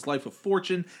between his life of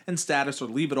fortune and status or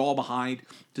leave it all behind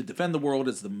to defend the world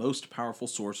as the most powerful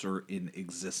sorcerer in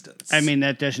existence. I mean,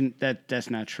 that's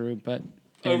not true, but.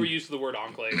 Overuse of the word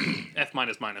enclave. F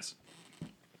minus.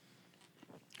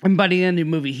 And by the end of the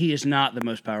movie, he is not the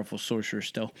most powerful sorcerer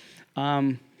still.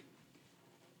 I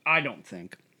don't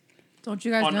think. Don't you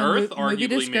guys On know Earth, movie arguably,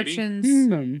 maybe?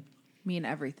 descriptions mean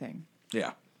everything?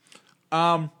 Yeah.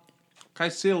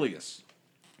 Caecilius.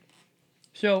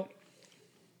 So,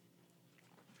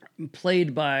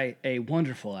 played by a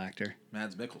wonderful actor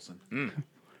Mads Mikkelsen.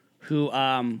 who,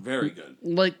 Very good.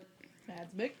 like,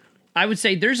 That's big. I would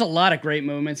say there's a lot of great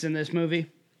moments in this movie.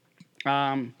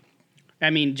 We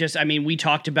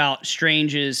talked about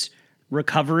Strange's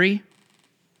recovery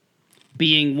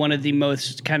being one of the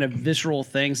most kind of visceral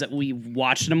things that we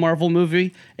watched in a Marvel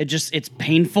movie. It's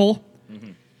painful.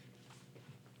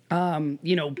 On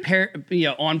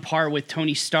par with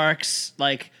Tony Stark's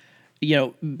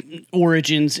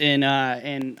origins in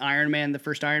Iron Man, the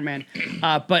first Iron Man.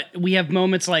 But we have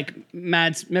moments like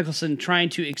Mads Mikkelsen trying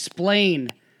to explain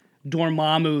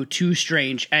Dormammu to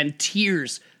Strange and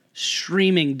tears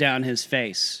streaming down his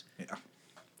face.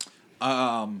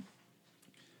 Yeah.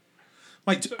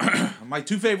 My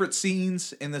two favorite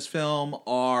scenes in this film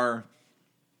are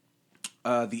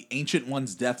the Ancient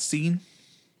One's death scene,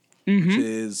 which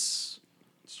is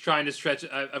It's trying to stretch.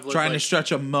 I've lived trying to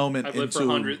stretch a moment I've lived into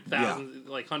for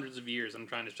hundreds of years. I'm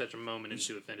trying to stretch a moment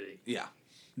into infinity. Yeah,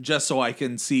 just so I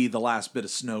can see the last bit of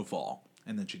snowfall,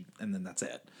 and then that's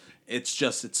it.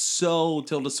 It's so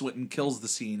Tilda Swinton kills the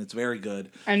scene. It's very good.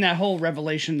 And that whole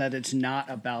revelation that it's not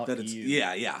about you.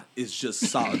 Yeah, it's just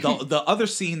solid. The other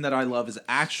scene that I love is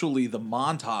actually the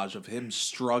montage of him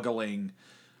struggling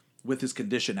with his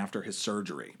condition after his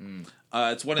surgery.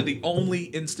 It's one of the only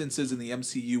instances in the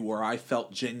MCU where I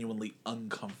felt genuinely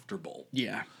uncomfortable.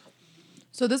 Yeah.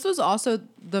 So this was also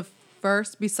the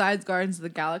first, besides Guardians of the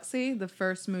Galaxy, the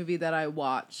first movie that I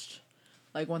watched.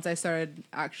 Like, once I started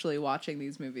actually watching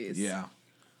these movies. Yeah.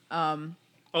 I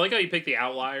like how you pick the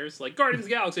outliers, like Guardians of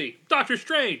the Galaxy, Doctor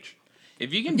Strange.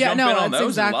 If you can jump in on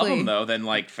those and love them, though, then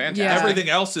fantastic. Yeah. Everything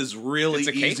else is really It's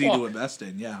a easy cakewalk. to invest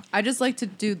in. Yeah. I just like to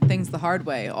do things the hard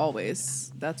way,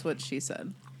 always. That's what she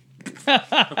said.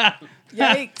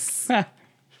 Yikes.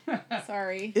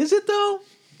 Sorry. Is it though?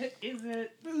 Is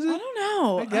it? I don't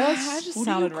know. I guess. I just Who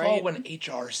sounded do you call right. when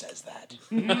HR says that?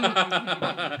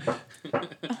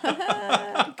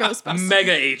 Ghostbusters.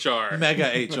 Mega HR. Mega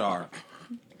HR.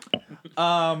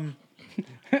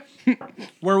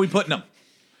 Where are we putting them?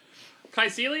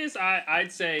 Caecilius,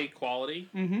 I'd say quality,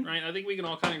 right? I think we can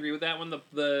all kind of agree with that one.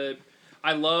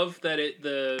 I love that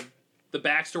the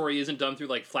backstory isn't done through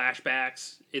like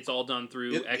flashbacks. It's all done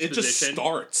through exposition. It just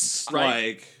starts.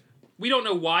 Right. Like, We don't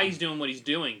know why he's doing what he's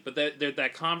doing, but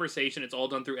that conversation, it's all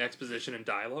done through exposition and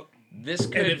dialogue, This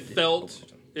could. and it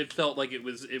felt like it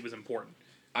was important.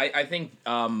 I think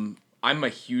I'm a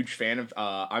huge fan of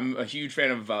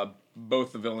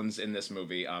both the villains in this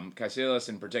movie. Caecilius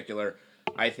in particular,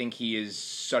 I think he is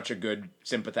such a good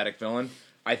sympathetic villain.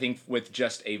 I think with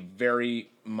just a very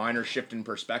minor shift in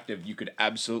perspective, you could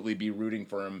absolutely be rooting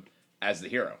for him as the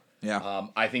hero. Yeah.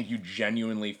 I think you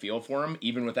genuinely feel for him,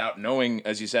 even without knowing,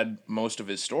 as you said, most of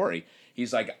his story.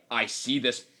 He's like, I see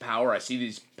this power, I see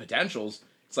these potentials.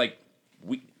 It's like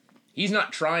he's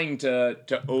not trying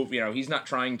he's not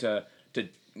trying to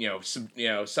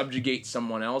subjugate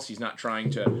someone else. He's not trying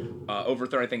to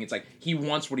overthrow anything. It's like he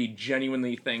wants what he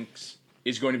genuinely thinks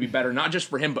is going to be better, not just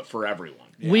for him, but for everyone.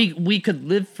 Yeah. We could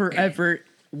live forever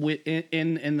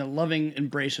in the loving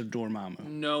embrace of Dormammu.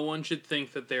 No one should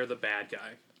think that they're the bad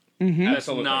guy. Mm-hmm. That's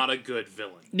not a good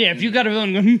villain. Yeah, if you got a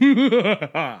villain,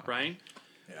 right?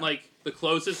 Yeah. Like the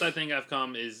closest I think I've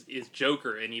come is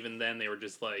Joker, and even then they were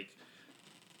just like,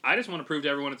 I just want to prove to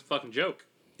everyone it's a fucking joke.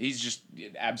 He's just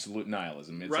absolute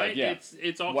nihilism. It's right? Like, yeah,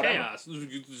 it's all whatever. Chaos.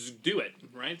 Just do it,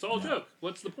 right? It's all a joke.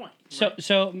 What's the point? Right?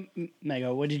 So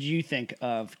Mego, what did you think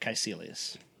of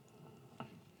Caecilius?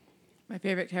 My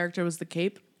favorite character was the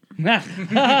Cape.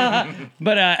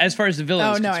 But as far as the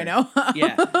villain, I know.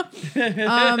 Yeah.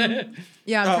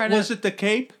 Yeah. I'm trying to. Was it the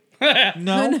Cape?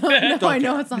 No, I care.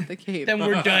 know it's not the Cape. Then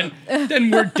we're done. Then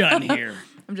we're done here.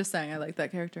 I'm just saying I like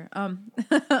that character.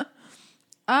 No,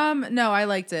 I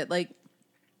liked it. Like,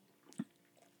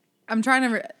 I'm trying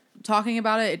to talking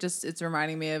about it. It's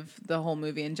reminding me of the whole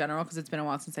movie in general because it's been a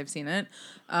while since I've seen it.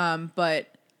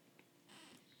 But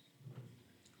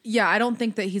yeah, I don't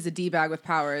think that he's a D-bag with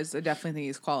powers. I definitely think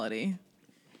he's quality.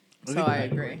 So I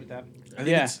agree.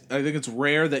 I think it's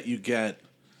rare that you get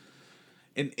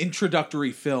an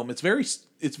introductory film. It's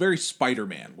very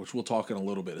Spider-Man, which we'll talk in a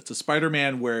little bit. It's a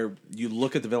Spider-Man where you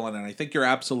look at the villain, and I think you're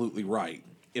absolutely right.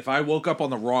 If I woke up on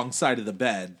the wrong side of the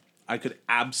bed, I could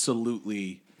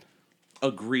absolutely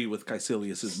agree with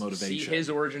Caecilius's motivation. See his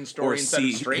origin story instead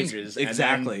of Strange's.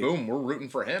 Exactly. And then, boom, we're rooting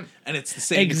for him. And it's the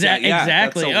same. Exactly.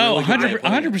 Really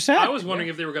 100%. I was wondering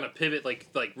if they were going to pivot, like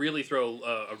really throw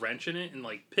a wrench in it and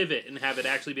like pivot and have it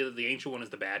actually be that the Ancient One is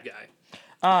the bad guy.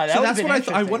 So that's what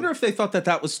I wonder if they thought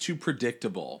that was too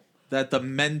predictable. That the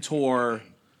mentor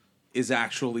is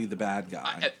actually the bad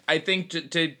guy. I think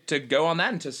to go on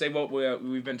that and to say what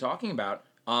we've been talking about,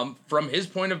 from his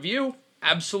point of view,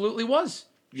 absolutely was.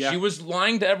 Yeah. She was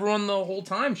lying to everyone the whole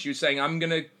time. She was saying, "I'm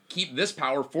gonna keep this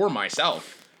power for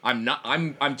myself. I'm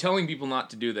telling people not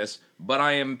to do this, but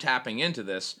I am tapping into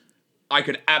this. I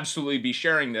could absolutely be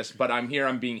sharing this, but I'm here.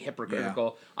 I'm being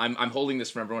hypocritical. Yeah. I'm holding this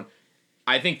from everyone."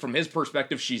 I think from his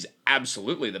perspective, she's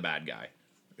absolutely the bad guy.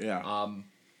 Yeah.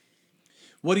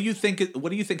 What do you think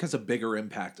has a bigger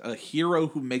impact? A hero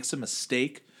who makes a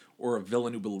mistake, or a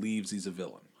villain who believes he's a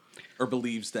villain, or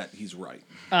believes that he's right?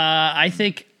 I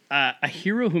think a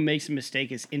hero who makes a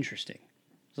mistake is interesting.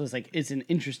 So it's an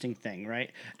interesting thing,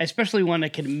 right? Especially one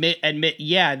that can admit,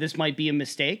 yeah, this might be a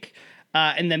mistake,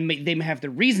 and then they may have the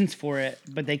reasons for it,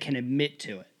 but they can admit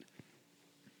to it.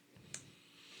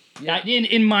 Yeah.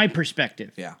 In my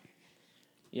perspective. Yeah.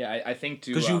 Yeah, I think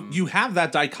because you have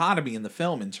that dichotomy in the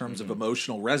film in terms of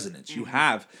emotional resonance. You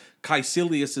have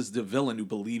Caecilius is the villain who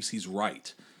believes he's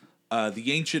right.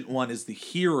 The Ancient One is the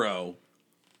hero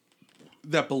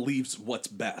that believes what's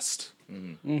best,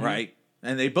 right?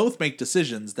 And they both make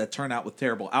decisions that turn out with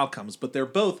terrible outcomes, but they're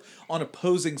both on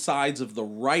opposing sides of the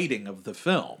writing of the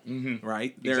film,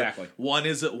 right? Exactly. One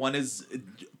is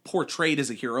portrayed as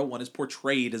a hero, one is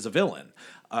portrayed as a villain.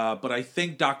 But I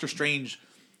think Doctor Strange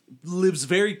lives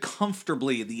very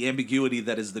comfortably in the ambiguity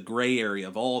that is the gray area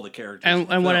of all the characters.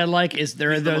 And what I like is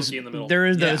there are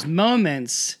those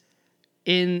moments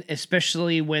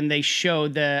especially when they show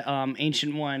the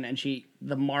Ancient One and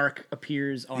the mark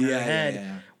appears on her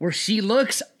head where she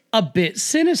looks a bit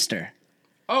sinister.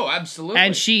 Oh, absolutely.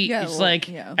 And she's like,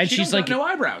 and she's like, no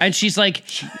eyebrows. And she's like,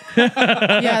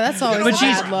 that's always.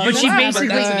 But she basically,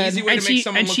 that's an easy way to make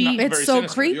someone look not it's very so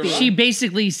sinister. creepy. She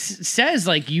basically says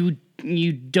like, you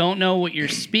don't know what you're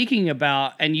speaking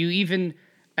about, and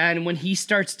when he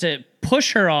starts to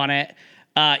push her on it,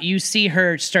 you see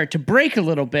her start to break a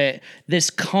little bit. This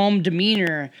calm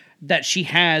demeanor that she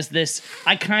has, this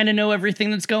I kind of know everything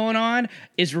that's going on,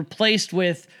 is replaced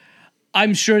with,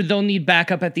 I'm sure they'll need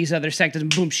backup at these other sectors,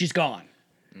 and boom, she's gone.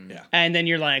 Yeah. And then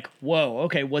you're like, whoa,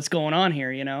 okay, what's going on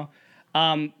here, you know?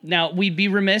 Now, we'd be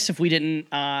remiss if we didn't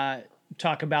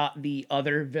talk about the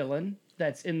other villain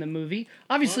that's in the movie.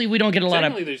 Obviously, we don't get a lot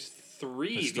of... There's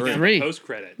three.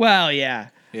 Post-credit. Well, yeah.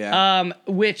 Yeah.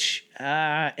 Which,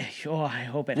 I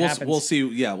hope it happens. We'll see.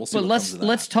 Yeah, we'll see. But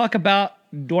let's talk about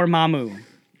Dormammu.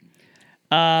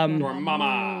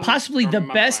 Dormammu. Possibly the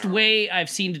Dormammu. best way I've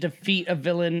seen to defeat a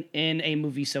villain in a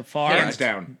movie so far. Hands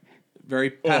down.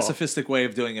 Very pacifistic way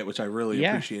of doing it, which I really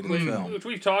Yeah. appreciated in the film. Which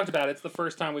we've talked about. It's the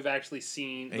first time we've actually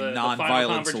seen A the non-violent final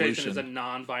conversation solution. is a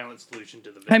non-violent solution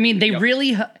to the I villain. mean, they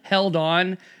really held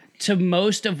on to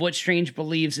most of what Strange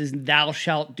believes is "Thou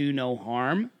shalt do no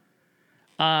harm."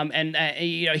 And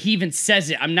he even says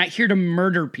it. I'm not here to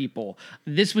murder people.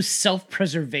 This was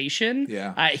self-preservation.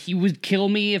 Yeah. He would kill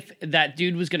me if that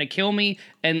dude was going to kill me,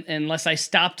 and unless I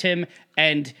stopped him.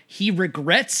 And he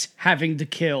regrets having to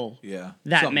kill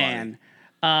that somebody.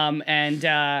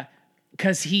 man.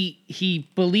 Because he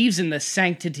believes in the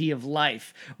sanctity of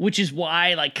life, which is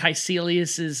why like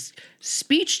Caecilius's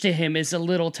speech to him is a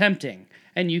little tempting,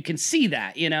 and you can see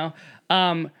that,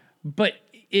 but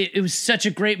it was such a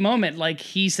great moment. Like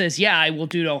he says, "Yeah, I will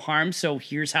do no harm. So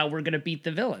here's how we're gonna beat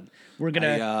the villain. We're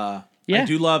gonna." I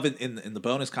do love in the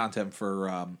bonus content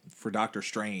for Doctor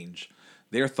Strange,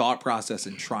 their thought process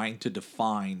in trying to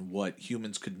define what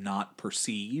humans could not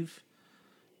perceive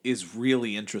is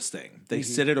really interesting. They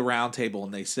sit at a round table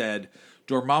and they said,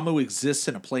 Dormammu exists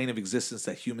in a plane of existence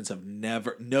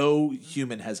that no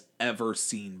human has ever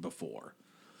seen before.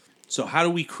 So how do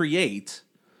we create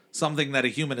something that a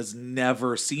human has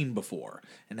never seen before?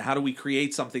 And how do we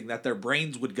create something that their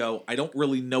brains would go, I don't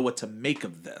really know what to make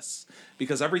of this?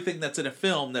 Because everything that's in a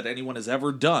film that anyone has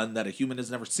ever done that a human has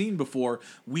never seen before,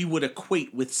 we would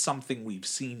equate with something we've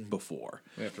seen before.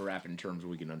 We have to wrap it in terms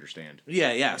we can understand.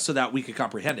 Yeah, so that we could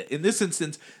comprehend it. In this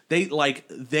instance, they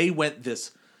went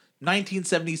this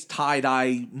 1970s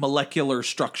tie-dye molecular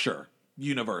structure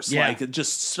universe. Yeah. Like,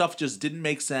 stuff just didn't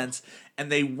make sense.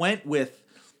 And they went with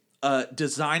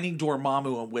designing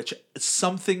Dormammu in which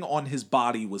something on his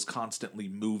body was constantly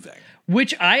moving.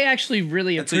 Which I actually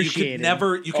really And so you appreciated. could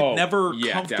never comfortably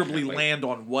definitely. land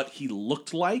on what he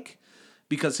looked like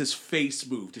because his face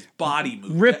moved, his body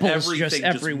moved. Ripples everything just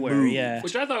everywhere, moved. yeah.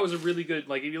 Which I thought was a really good,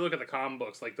 like, if you look at the comic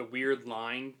books, like, the weird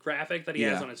line graphic that he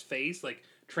has Yeah. on his face, like,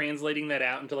 translating that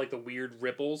out into, like, the weird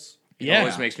ripples. It Yeah.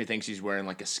 always makes me think she's wearing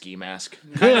like a ski mask.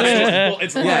 It's Yeah, like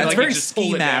it's he very just pulled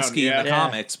ski it down. masky in the Yeah.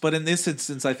 comics, but in this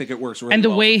instance, I think it works really And the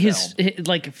well way for his,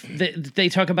 film. they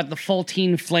talk about the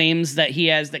fultine flames that he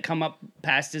has that come up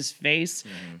past his face,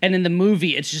 and in the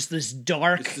movie it's just this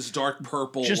dark, It's this dark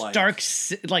purple, just like, dark,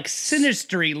 like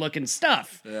sinistery looking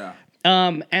stuff. Yeah.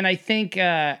 And I think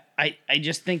I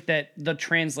just think that the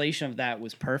translation of that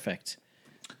was perfect.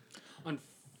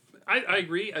 I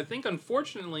agree. I think,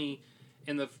 unfortunately,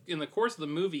 in the course of the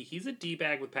movie, he's a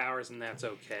D-bag with powers, and that's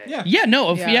okay. Yeah. Yeah,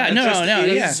 no, Yeah. yeah, no, Just no,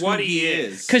 is yeah, who What he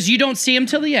is. because you don't see him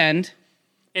till the end.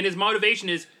 And his motivation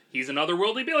is, he's an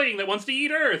otherworldly being that wants to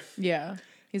eat Earth. Yeah.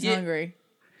 He's Yeah. hungry.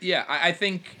 Yeah, I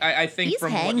think He's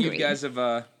from what hangry.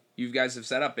 you guys have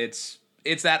set up, it's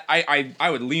that I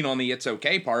would lean on the it's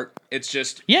okay part. It's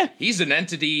just Yeah. he's an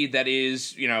entity that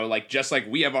is, like just like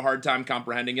we have a hard time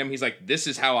comprehending him. He's like, this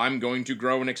is how I'm going to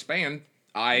grow and expand.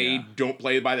 I don't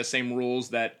play by the same rules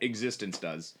that existence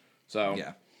does. So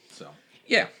Yeah. So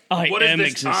yeah. I What is am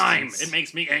this time? existence. It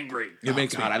makes me angry. it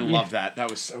makes God, I me. love that. That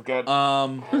was so good.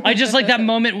 I just like that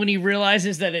moment when he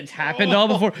realizes that it's happened all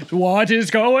before. What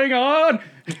is going on?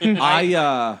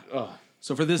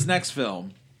 So for this next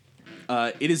film,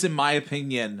 it is in my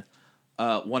opinion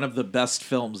one of the best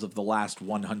films of the last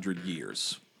 100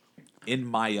 years. In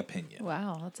my opinion.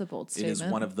 Wow, that's a bold It statement. is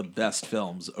one of the best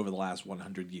films over the last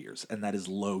 100 years, and that is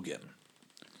Logan.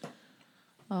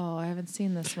 Oh, I haven't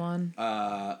seen this one.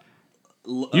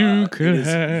 You could it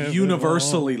is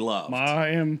universally loved. My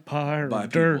empire By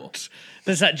of dirt. people.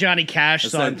 There's that Johnny Cash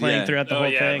That's song that- playing yeah. throughout the Oh, whole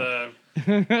yeah,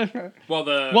 thing.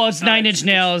 well, it's Nine Inch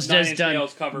Nails Nine just Inch done.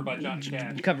 Nails covered by Johnny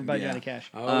Cash. Covered by Yeah. Johnny Cash.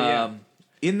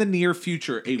 In the near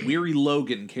future, a weary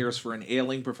Logan cares for an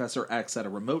ailing Professor X at a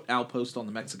remote outpost on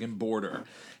the Mexican border.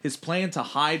 His plan to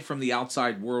hide from the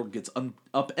outside world gets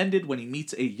upended when he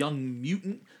meets a young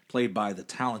mutant, played by the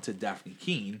talented Daphne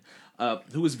Keane,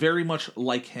 who is very much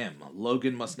like him.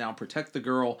 Logan must now protect the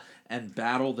girl and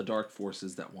battle the dark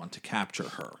forces that want to capture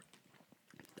her.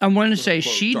 I want to say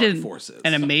Quote, she dark did forces.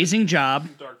 an amazing job.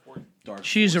 Dark Force. Dark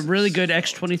She's a forces. really good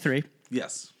X-23.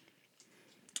 Yes.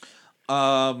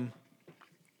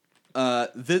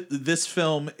 This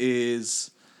film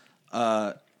is,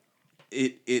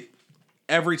 it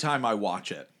every time I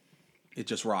watch it, it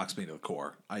just rocks me to the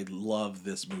core. I love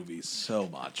this movie so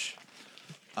much.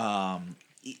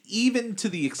 Even to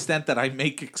the extent that I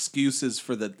make excuses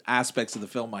for the aspects of the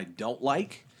film I don't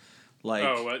like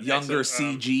younger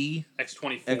CG,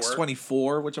 X-24.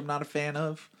 X-24, which I'm not a fan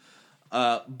of.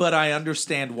 But I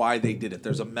understand why they did it.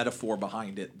 There's a metaphor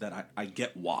behind it that I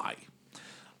get why.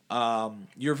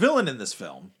 Your villain in this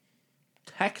film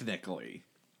technically,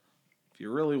 if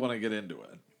you really want to get into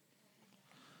it,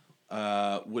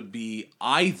 would be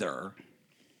either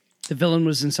The villain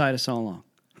was inside us all along.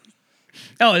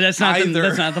 Oh, that's not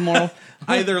the moral.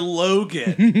 either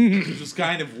Logan, which is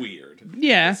kind of weird.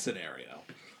 Yeah. This scenario,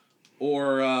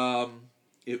 or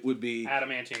it would be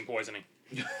Adamantium poisoning.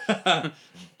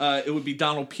 it would be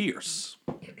Donald Pierce,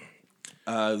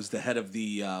 who's the head of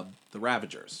the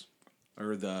Ravagers,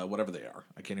 or the whatever they are.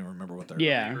 I can't even remember what they're.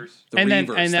 Yeah. Reavers. The and then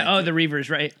Reavers, thank you. the Reavers,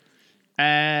 right?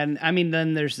 And I mean,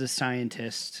 then there's the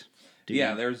scientist. Dude.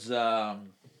 Yeah, there's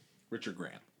Richard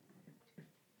Grant,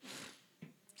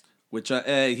 which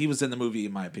he was in the movie,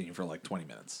 in my opinion, for like 20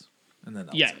 minutes, and then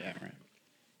that was it. Yeah, right.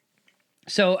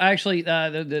 So actually,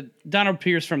 the Donald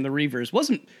Pierce from the Reavers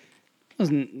wasn't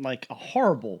like a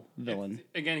horrible villain.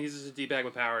 Again, he's just a D-bag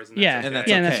with powers. And that's Yeah, okay. And that's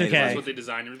yeah, okay. that's okay. That's what they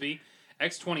designed him to be.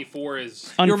 X-24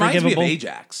 is... He reminds me of Unforgivable.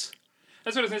 Ajax.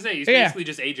 That's what I was going to say. He's Yeah. basically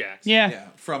just Ajax. Yeah. Yeah,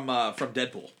 from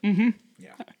Deadpool. Mm-hmm.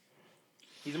 Yeah.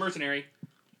 He's a mercenary.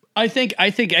 I think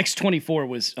X-24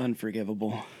 was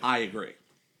unforgivable. I agree.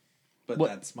 But What-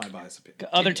 that's my biased opinion.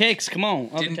 Other takes, come on.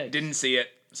 Other takes. Didn't see it.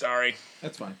 Sorry.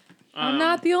 That's fine. I'm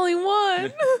not the only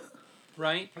one.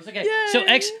 Right? Okay.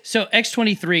 So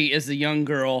X-23 is the young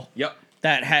girl Yep.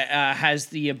 that has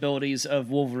the abilities of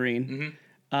Wolverine.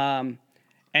 And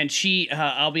she,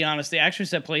 I'll be honest, the actress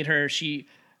that played her, she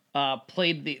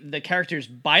played the characters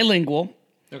bilingual.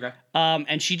 Okay.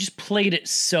 And she just played it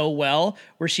so well,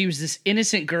 where she was this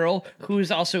innocent girl who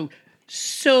was also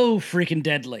so freaking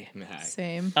deadly.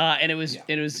 Same. And it was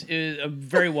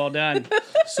very well done.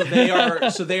 So they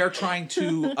are trying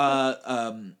to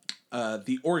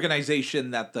the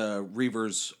organization that the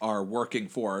Reavers are working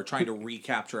for are trying to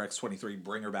recapture X-23,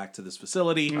 bring her back to this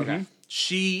facility. Okay.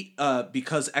 She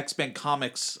because X-Men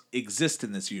comics exist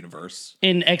in this universe,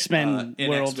 In X-Men in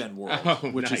world. X-Men world, Oh,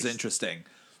 which is nice. interesting.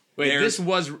 Wait, There's- this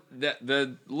was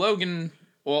the Logan.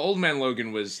 Well, Old Man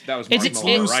Logan was that was It's Mark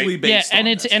Millar, loosely right? based yeah, and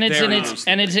on it's this. and it's Very in its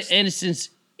loosely and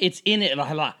based. it's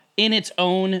in its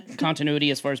own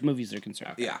continuity as far as movies are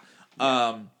concerned. Yeah.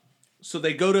 So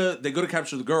they go to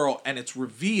capture the girl, and it's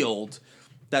revealed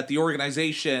that the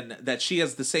organization that she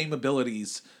has the same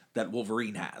abilities that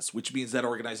Wolverine has, which means that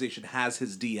organization has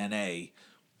his DNA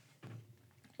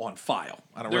on file.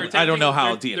 I don't know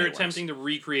how DNA They're works. attempting to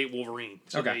recreate Wolverine.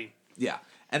 So Okay. Yeah.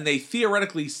 And they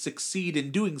theoretically succeed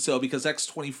in doing so because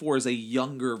X-24 is a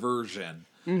younger version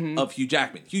of Hugh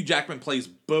Jackman. Hugh Jackman plays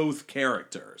both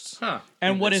characters. Huh.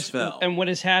 And in what this is film. and what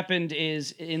has happened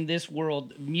is in this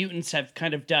world, mutants have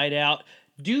kind of died out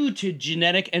due to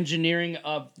genetic engineering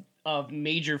of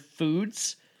major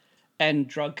foods and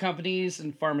drug companies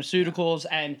and pharmaceuticals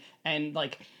and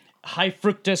like high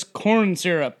fructose corn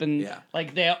syrup and Yeah.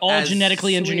 like they're all As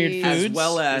genetically engineered sweet. foods. As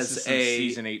well This is as some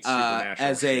season 8 Supernatural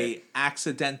as a shit.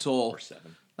 accidental, Or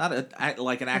 7. not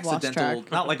like an I've lost accidental,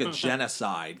 track. not like a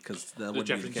genocide, because that would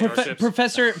be Jeffrey the Star case. ships.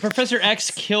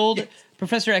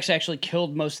 Professor X actually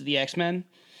killed most of the X-Men.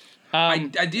 I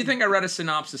do think I read a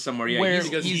synopsis somewhere. Yeah, Where- he's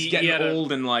Because he's he getting had a-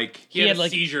 old and like He had had, a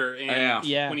like- seizure, and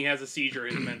Yeah. when he has a seizure,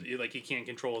 like he can't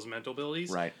control his mental abilities.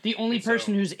 right. The only And so-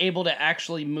 person who's able to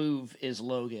actually move is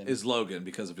Logan. Is Logan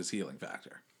because of his healing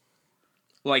factor.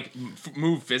 Like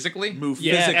move physically. Move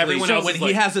Yeah, physically. everyone So else when is he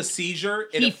like- has a seizure,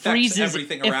 it he affects freezes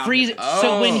everything it around freezes. him.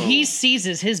 So when Oh. he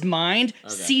seizes, his mind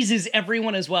seizes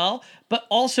everyone as well, but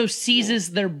also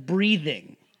seizes their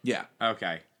breathing. Yeah.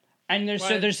 Okay. And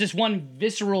What? there's this one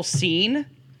visceral scene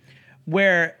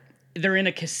where they're in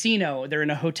a casino, they're in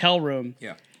a hotel room.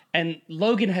 Yeah. And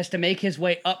Logan has to make his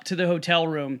way up to the hotel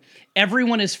room.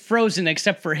 Everyone is frozen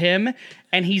except for him,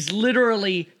 and he's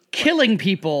literally killing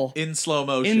people In slow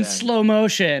motion. in slow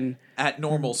motion At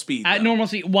normal speed. at though. normal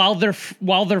speed while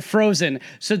they're frozen.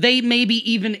 So they may be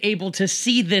even able to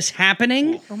see this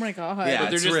happening. Oh my god. Yeah. But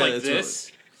they're It's just really- like it's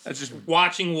this, That's just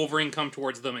watching Wolverine come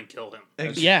towards them and kill him.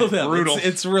 And Yeah. kill them. Brutal.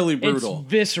 It's really It's brutal.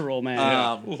 visceral,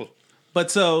 man.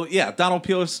 But so yeah, Donald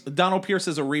Pierce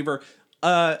is a Reaver.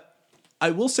 I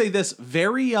will say this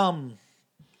very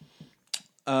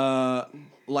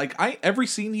like every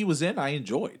scene he was in I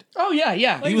enjoyed. Oh yeah,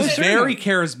 yeah. He was very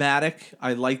charismatic.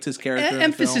 I liked his character. in the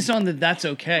emphasis film. on the that's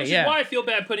okay. Which Yeah. is why I feel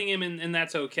bad putting him in, and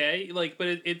that's okay. Like, but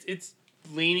it's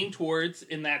leaning towards,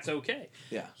 and that's okay.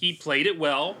 Yeah. He played it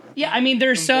well. Yeah, I mean,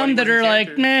 there's And some what that he was are in like,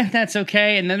 character. meh, that's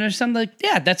okay, and then there's some like,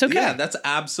 yeah, that's okay. Yeah, that's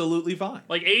absolutely fine.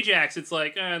 Like Ajax, it's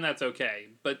like, and that's okay.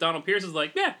 But Donald Pierce is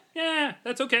like, yeah,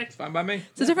 that's okay. fine by me.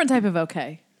 It's a different type of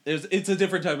okay. It's a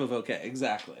different type of okay,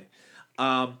 exactly.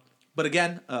 But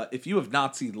again, if you have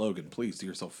not seen Logan, please do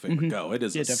yourself a favor. Go. It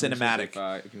is a definitely.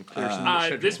 cinematic. If you can clear some of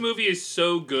the This schedule. movie is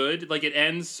so good, like it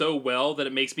ends so well that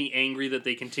it makes me angry that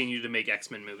they continue to make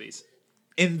X-Men movies.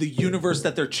 in the universe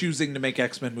that they're choosing to make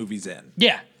X-Men movies in.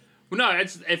 Yeah. Well, no,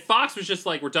 if Fox was just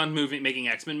like, we're done making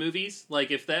X-Men movies, like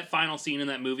if that final scene in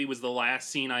that movie was the last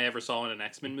scene I ever saw in an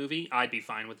X-Men movie, I'd be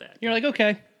fine with that. You're like,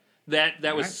 okay.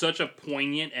 That was such a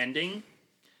poignant ending,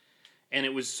 and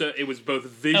it was both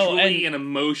visually and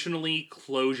emotionally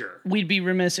closure. We'd be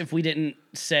remiss if we didn't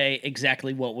say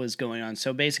exactly what was going on.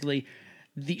 So basically,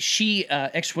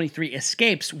 X-23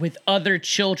 escapes with other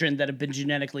children that have been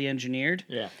genetically engineered.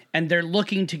 Yeah. And they're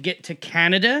looking to get to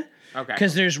Canada. Okay.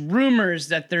 Because there's rumors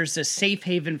that there's a safe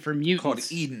haven for Called mutants.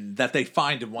 Eden that they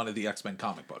find in one of the X-Men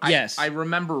comic books. Yes. I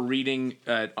remember reading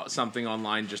something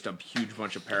online, just a huge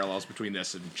bunch of parallels between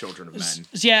this and Children of Men.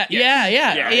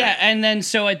 Yeah. And then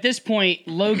so at this point,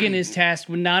 Logan is tasked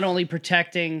with not only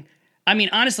protecting. I mean,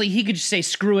 honestly, he could just say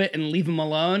screw it and leave him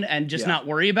alone and just not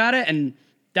worry about it and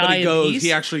die But he in goes. peace.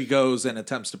 He actually goes and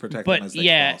attempts to protect them But as they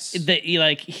yeah, cross.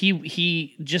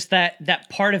 he just that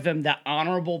part of him, that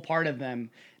honorable part of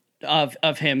him.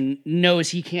 Of him knows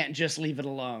he can't just leave it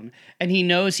alone, and he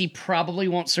knows he probably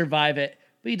won't survive it,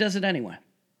 but he does it anyway.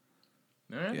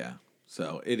 Yeah.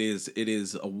 So it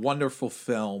is a wonderful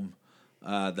film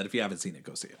that if you haven't seen it,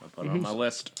 go see it. Put it on my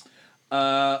list.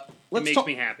 It makes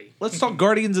me happy. Let's talk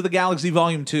Guardians of the Galaxy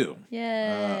Volume 2.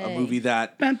 Yay. A movie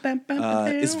that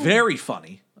is very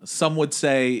funny. Some would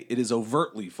say it is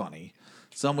overtly funny.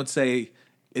 Some would say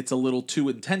it's a little too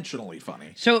intentionally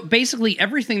funny. So basically,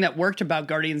 everything that worked about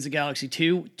Guardians of the Galaxy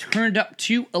 2 turned up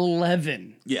to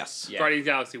 11. Yes. Guardians of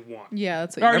the Galaxy 1. Yeah,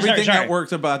 that's what Sorry, you're Everything sorry. that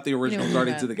worked about the original Yeah,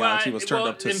 Guardians of the Galaxy was turned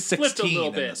up to and 16 flipped a little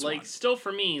in bit. this Like, one. still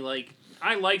for me, like,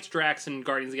 I liked Drax in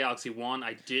Guardians of the Galaxy 1.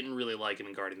 I didn't really like him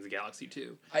in Guardians of the Galaxy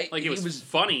 2. Like, he it was was-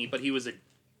 funny, but he was a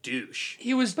douche.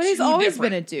 He was, But he's too always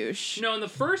different. been a douche. No, in the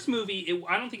first movie,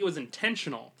 I don't think it was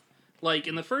intentional. Like,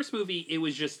 in the first movie, it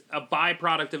was just a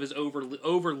byproduct of his over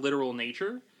literal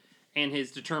nature and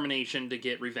his determination to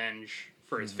get revenge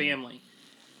for his family.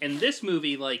 In this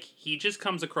movie, like, he just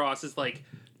comes across as like,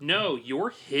 no, you're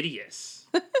hideous.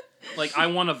 Like, I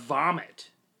want to vomit.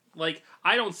 Like,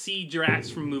 I don't see Drax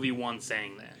from movie 1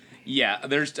 saying that. Yeah,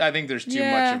 I think there's too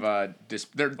Yeah. much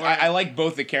of a. I like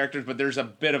both the characters, but there's a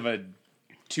bit of a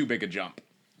too big a jump.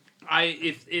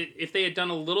 If they had done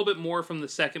a little bit more from the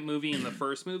second movie and the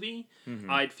first movie,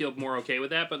 I'd feel more okay with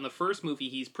that. But in the first movie,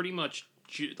 he's pretty much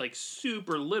like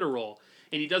super literal,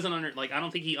 and he doesn't I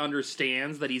don't think he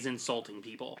understands that he's insulting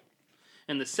people.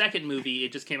 In the second movie,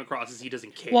 it just came across as he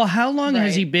doesn't care. Well, how long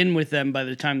has Right. he been with them by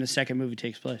the time the second movie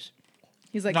takes place?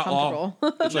 He's like Not comfortable.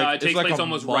 long. It's no, like- it it's takes like place a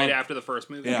almost month. right after the first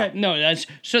movie. Yeah. Okay, no, that's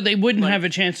so they wouldn't have a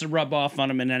chance to rub off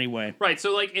on him in any way. Right.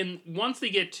 So like, once they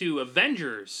get to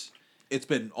Avengers. It's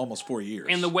been almost 4 years.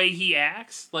 And the way he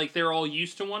acts, like they're all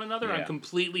used to one another. Yeah. I'm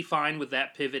completely fine with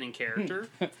that pivot in character.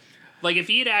 Like if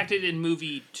he had acted in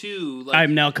movie 2, like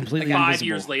I'm now completely 5 invisible.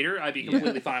 years later, I'd be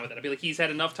completely fine with it. I'd be like, he's had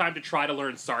enough time to try to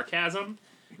learn sarcasm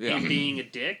and being a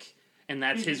dick, and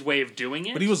that's his way of doing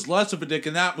it. But he was less of a dick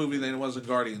in that movie than he was in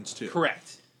Guardians 2.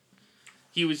 correct.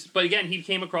 He was, but again, he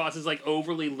came across as like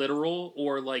overly literal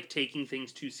or like taking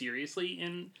things too seriously.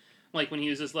 And like when he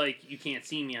was just like, "You can't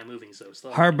see me, I'm moving so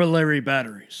slow." Harbalary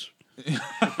batteries.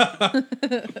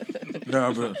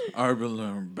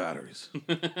 Arbor batteries.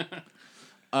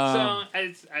 So,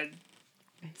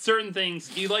 certain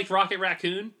things. You liked Rocket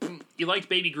Raccoon? You liked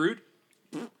Baby Groot?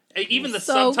 Even the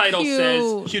So subtitle cute.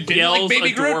 says, You didn't yells like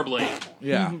Baby Groot? adorably.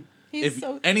 Yeah. He's If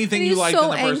so, anything and you he's liked so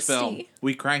in the first angsty. film,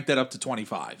 we cranked it up to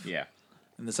 25 Yeah.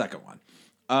 in the second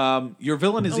one. Your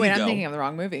villain is Oh wait, Ego. I'm thinking of the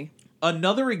wrong movie.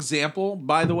 Another example,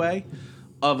 by the way,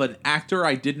 of an actor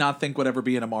I did not think would ever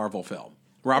be in a Marvel film.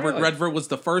 Robert Redford was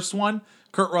the first one.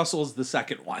 Kurt Russell is the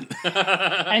second one. And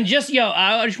I just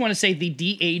want to say the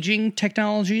de-aging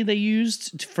technology they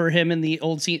used for him in the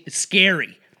old scene, it's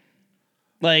scary.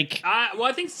 Like, Well,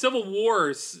 I think Civil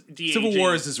War's de-aging. Civil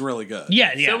Wars is really good.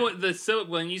 yeah.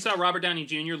 When you saw Robert Downey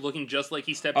Jr. looking just like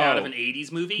he stepped out of an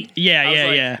 80s movie. I was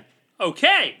Yeah. like,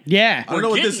 Okay. Yeah. I don't know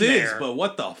what this getting is, there. but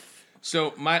what the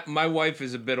So my wife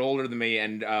is a bit older than me,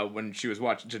 and when she was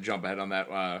watching, to jump ahead on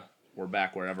that, we're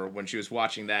back wherever. When she was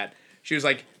watching that, she was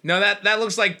like, "No, that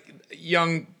looks like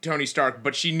young Tony Stark,"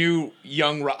 but she knew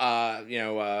young,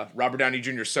 Robert Downey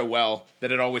Jr. so well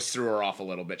that it always threw her off a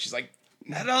little bit. She's like,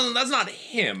 "That's not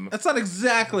him." That's not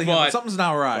exactly him. But- Something's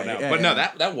not right. But no,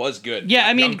 that was good. Yeah,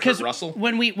 I mean, Young Kurt because Russell.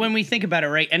 when we think about it,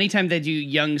 right? Anytime they do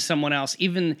young someone else,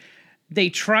 even they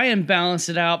try and balance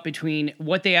it out between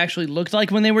what they actually looked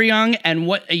like when they were young and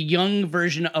what a young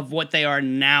version of what they are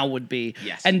now would be.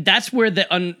 Yes. And that's where the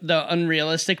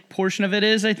unrealistic portion of it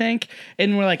is, I think.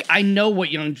 And we're like, I know what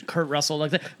young Kurt Russell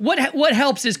looked like. What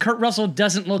helps is Kurt Russell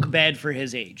doesn't look bad for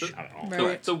his age.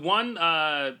 Right. So one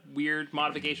weird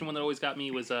modification one that always got me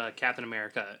was Captain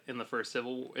America in the first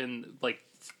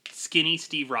skinny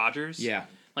Steve Rogers. Yeah.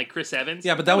 Like Chris Evans.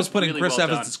 Yeah, but that was putting really Chris well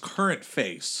Evans' current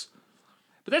face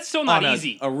But that's still not on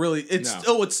easy. a really. It's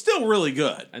No. it's still really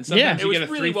good. And sometimes Yeah. you It get was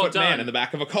a really well 3-foot man done. in the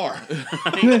back of a car.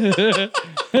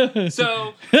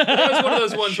 So that was one of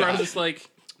those ones where I was just like,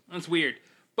 that's weird.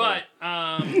 But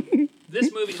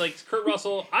this movie, like Kurt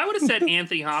Russell, I would have said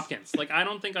Anthony Hopkins. Like I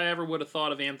don't think I ever would have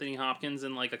thought of Anthony Hopkins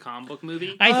in like a comic book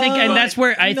movie. I think, and that's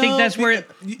where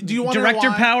Do you want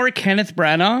director power, Kenneth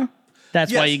Branagh.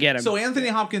 That's why you get him. So Anthony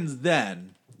Hopkins,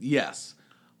 then yes.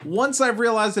 Once I've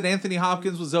realized that Anthony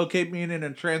Hopkins was okay being in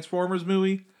a Transformers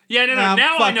movie. Yeah, no. Nah,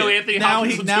 Now I fuck know it. Anthony Now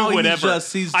Hopkins he- will now do he's whatever.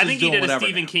 just- he's I just think he doing did a whatever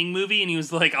Stephen now. King movie, and he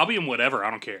was like, "I'll be in whatever. I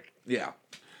don't care." Yeah.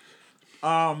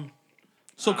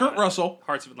 So Kurt Russell,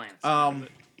 Hearts of Atlantis.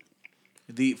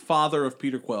 the father of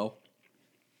Peter Quill.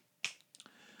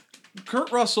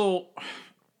 Kurt Russell,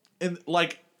 and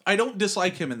like I don't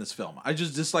dislike him in this film. I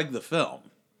just dislike the film.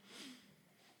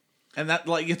 And that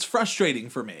like it's frustrating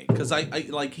for me because I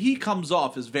like he comes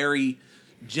off as very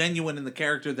genuine in the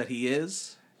character that he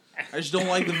is. I just don't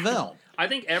like the film. I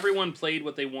think everyone played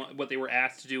what they were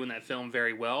asked to do in that film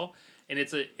very well, and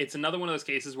it's another one of those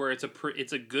cases where it's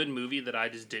a good movie that I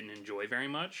just didn't enjoy very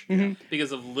much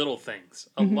because of little things.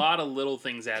 A lot of little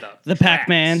things add up. The Tracks,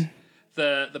 Pac-Man.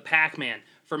 the Pac-Man.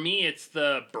 For me, it's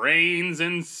the brains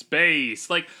in space.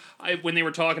 Like when they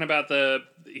were talking about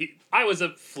I was a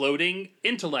floating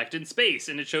intellect in space,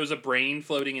 and it shows a brain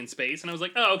floating in space, and I was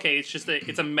like, oh, okay,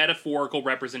 it's a metaphorical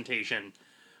representation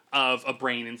of a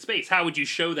brain in space. How would you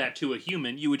show that to a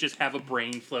human? You would just have a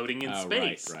brain floating in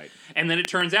space. Right. And then it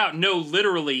turns out, no,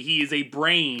 literally, he is a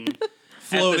brain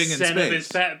Floating in at the center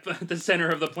space. the center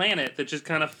of the planet that just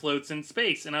kind of floats in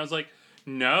space. And I was like,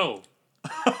 no.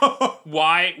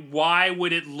 Why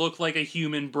would it look like a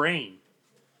human brain?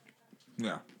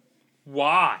 Yeah.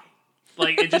 Why?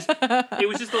 Like it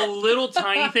was just a little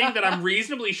tiny thing that I'm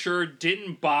reasonably sure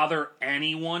didn't bother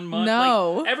anyone much.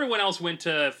 No. Like, everyone else went to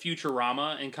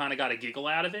Futurama and kind of got a giggle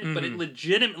out of it, but it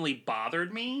legitimately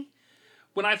bothered me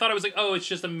when I thought it was like, oh, it's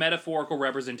just a metaphorical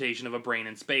representation of a brain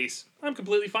in space. I'm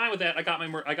completely fine with that. I got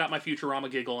my Futurama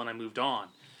giggle and I moved on.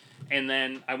 And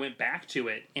then I went back to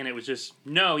it and it was just,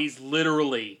 no, he's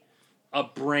literally a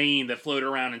brain that floated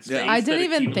around in space. Yeah. I that didn't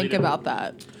even think accumulated- about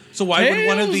that. So why would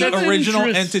one of the That's original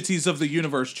interest- entities of the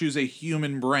universe choose a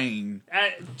human brain?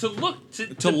 to look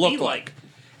to look be like.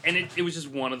 And it was just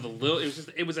one of the little.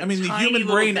 It was. A I mean, the tiny human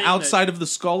little brain thing outside of the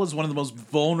skull is one of the most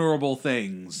vulnerable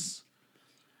things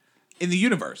in the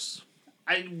universe.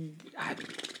 I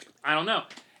don't know,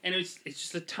 and it's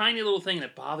just a tiny little thing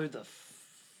that bothered the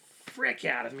frick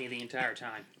out of me the entire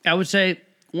time. I would say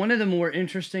one of the more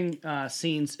interesting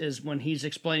scenes is when he's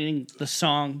explaining the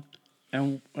song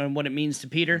and what it means to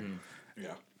Peter.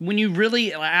 Yeah. When you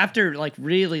really, after like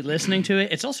really listening to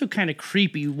it, it's also kind of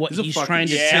creepy what he's fucking trying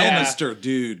to Yeah. tell. sinister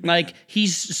dude. Like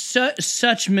he's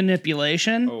such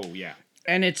manipulation, Oh, yeah.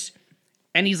 and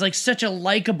he's like such a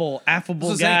likable, affable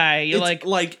So saying, guy. You're it's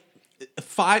like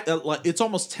it's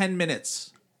almost 10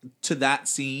 minutes to that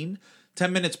scene.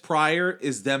 10 minutes prior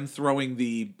is them throwing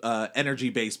the energy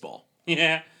baseball.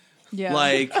 Yeah, Yeah.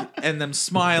 Like, and them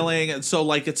smiling. And so,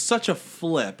 like, it's such a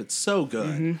flip. It's so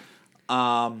good.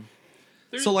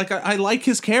 So, like, I like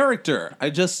his character.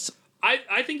 I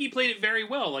I think he played it very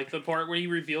well. Like the part where he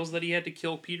reveals that he had to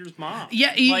kill Peter's mom. Yeah,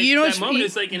 like, you know that what's- moment you-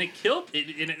 is like, and it killed it.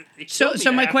 And it So- killed me so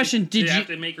to my have to- question, did to you- have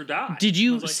to make her die? did I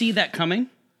you was like, see that coming?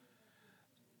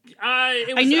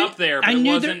 It was up there, but it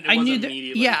wasn't. It wasn't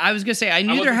immediately. Yeah, I was gonna say I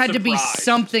knew there wasn't had to be surprised.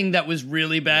 something that was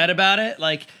really bad about it,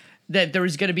 like that there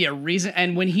was gonna be a reason.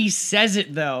 And when he says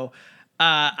it, though,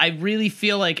 I really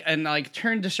feel like, and like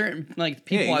turned to certain like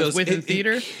people he I was goes, with in "It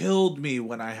theater killed me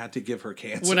when I had to give her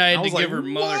cancer. when I had was to give like, her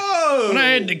mother, Whoa! when I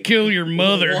had to kill your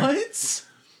mother. What?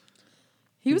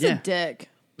 He was Yeah. a dick.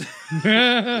 A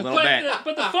little bit.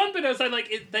 But the fun bit is I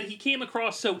like it, that he came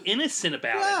across so innocent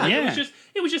about it. Like, Yeah.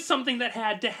 it was just something that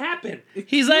had to happen.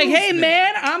 He's like, kills "Hey me.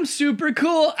 man, I'm super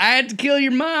cool. I had to kill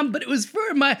your mom, but it was for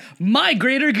my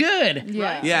greater good."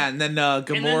 Yeah. Yeah, and then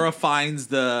Gamora finds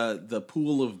the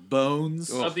pool of bones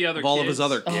Of the other all of his kids.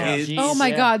 other Oh, kids. geez. Oh my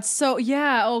Yeah. God. So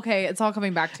yeah. Okay. It's all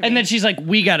coming back to me. And then she's like,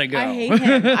 "We gotta go." I hate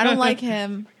him. I don't like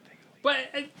him. But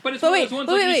it's But one of wait, those ones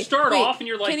wait, where you wait, start wait. off and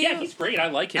you're like, Can yeah, you- he's great. I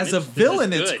like him. As a This is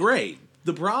villain, it's good. great.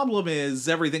 The problem is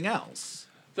everything else.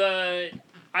 The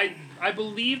I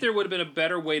believe there would have been a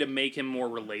better way to make him more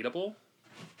relatable.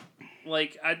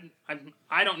 Like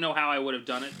I don't know how I would have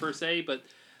done it per se, but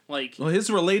like Well, his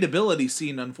relatability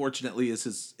scene, unfortunately, is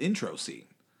his intro scene.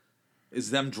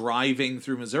 Is them driving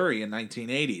through Missouri in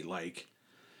 1980, like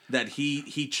that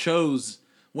he chose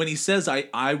when he says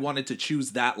I wanted to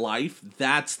choose that life.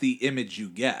 That's the image you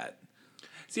get.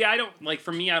 see, I don't like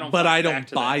for me. I don't. But flip I back don't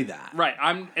to buy that. Right.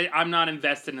 I'm not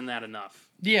invested in that enough.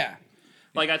 Yeah.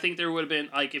 Like I think there would have been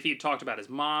like if he had talked about his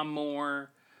mom more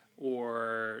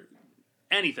or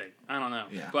anything. I don't know.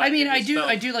 Yeah. But I mean, it I just do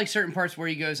felt- like certain parts where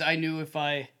he goes, I knew if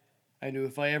I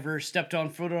ever stepped on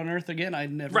foot on Earth again,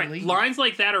 I'd never Right, leave. lines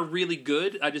like that are really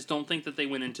good. I just don't think that they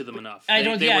went into them enough. I They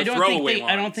don't were think throwaway they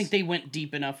I don't lines. think they went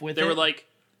deep enough with They it. were like,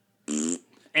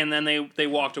 and then they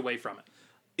walked away from it.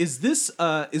 Is this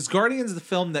is Guardians the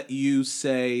film that you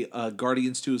say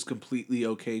Guardians 2 is completely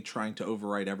okay trying to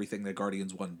override everything that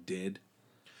Guardians 1 did?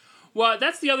 Well,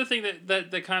 that's the other thing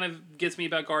that kind of gets me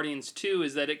about Guardians 2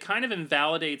 is that it kind of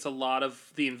invalidates a lot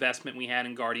of the investment we had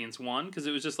in Guardians 1 because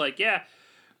it was just like, yeah,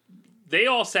 they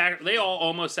all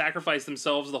almost sacrificed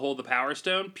themselves to hold the Power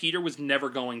Stone. Peter was never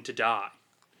going to die.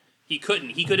 He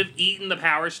couldn't. He could have eaten the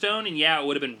Power Stone, and yeah, it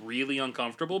would have been really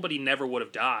uncomfortable, but he never would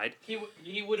have died. he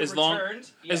would have As long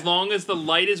returned. as long as the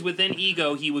light is within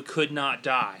Ego, he could not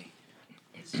die.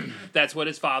 That's what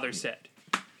his father said.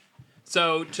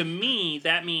 So to me,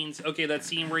 that means okay. That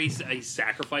scene where he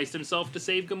sacrificed himself to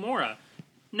save Gamora.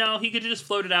 No, he could have just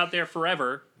floated out there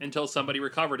forever until somebody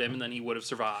recovered him, and then he would have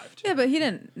survived. Yeah, but he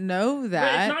didn't know But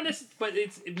that. it's not but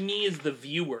it's me as the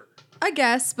viewer. I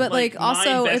guess, but Like, like, my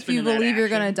also, if investment you in that believe you're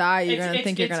action- gonna die, you're It's- gonna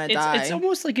think you're gonna it's- die. It's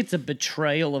almost like it's a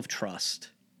betrayal of trust.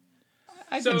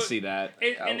 I So- can see that.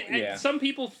 And some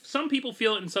people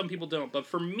feel it and some people don't. But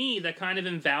for me, that kind of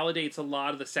invalidates a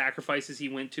lot of the sacrifices he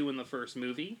went to in the first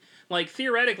movie. Like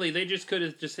theoretically, they just could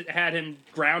have just had him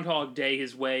Groundhog Day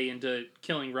his way into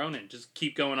killing Ronan. Just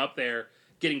keep going up there,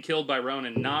 getting killed by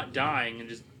Ronan, not dying, and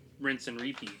just rinse and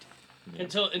repeat.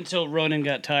 Until Ronan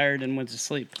got tired and went to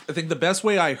sleep. I think the best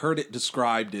way I heard it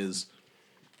described is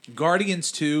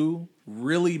Guardians 2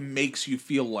 really makes you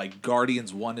feel like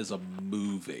Guardians 1 is a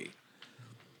movie.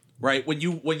 Right? When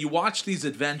you watch these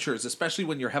adventures, especially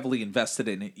when you're heavily invested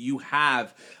in it, you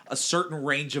have a certain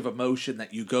range of emotion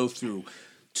that you go through.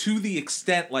 To the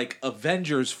extent, like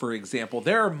Avengers, for example,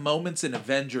 there are moments in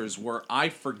Avengers where I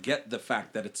forget the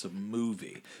fact that it's a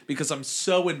movie because I'm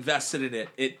so invested in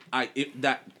it.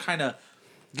 That kind of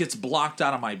gets blocked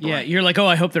out of my brain. Yeah, you're like, oh,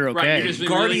 I hope they're okay. Right, you're just really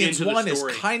Guardians into the 1 is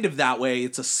story. kind of that way.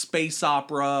 It's a space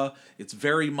opera. It's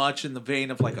very much in the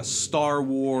vein of like a Star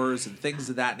Wars and things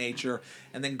of that nature.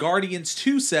 And then Guardians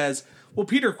 2 says, well,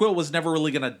 Peter Quill was never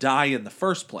really going to die in the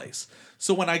first place.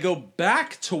 So when I go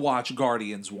back to watch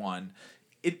Guardians 1,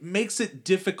 it makes it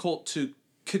difficult to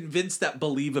convince that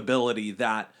believability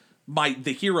that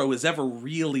the hero is ever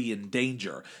really in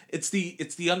danger. It's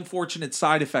the unfortunate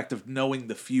side effect of knowing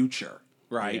the future,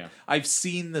 right? Yeah. I've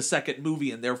seen the second movie,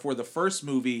 and therefore the first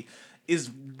movie is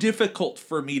difficult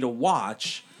for me to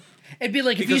watch. It'd be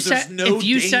like if Because you there's sat no if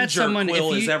you sat danger someone Quill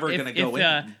if you, is ever if- gonna go if, in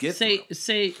and get say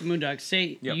through. Moondog,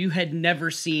 say Yep. you had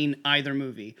never seen either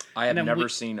movie. I have And then never we-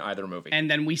 seen either movie. And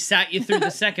then we sat you through the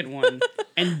second one,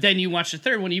 and then you watched the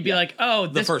third one. You'd be like, oh,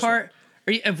 this first part.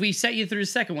 Or if we sat you through the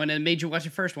second one and made you watch the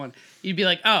first one, you'd be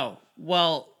like, oh,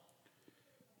 well,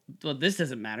 this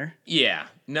doesn't matter. Yeah,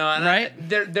 no, and Right?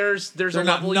 there's They're a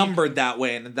not level numbered that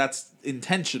way, and that's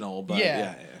intentional. But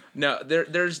yeah. No,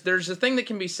 there's a thing that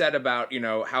can be said about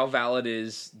how valid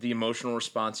is the emotional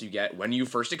response you get when you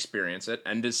first experience it,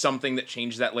 and does something that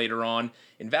changed that later on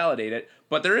invalidate it.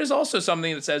 But there is also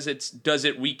something that says does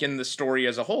it weaken the story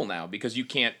as a whole now because you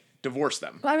can't divorce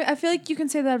them. I mean, I feel like you can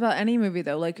say that about any movie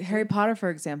though. Like Harry Potter, for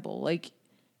example. Like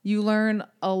you learn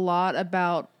a lot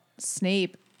about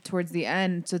Snape towards the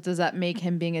end. So does that make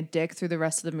him being a dick through the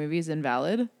rest of the movies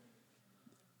invalid?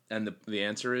 And the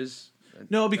answer is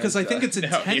No, because I think it's no,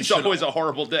 intentional. he's always a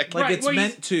horrible dick. Like Right, it's well,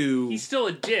 meant to. He's still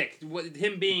a dick.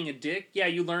 Him being a dick, yeah,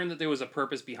 you learn that there was a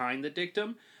purpose behind the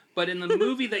dictum. But in the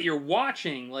movie that you're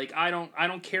watching, like I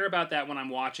don't care about that when I'm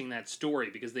watching that story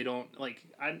because they don't like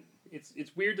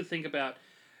it's weird to think about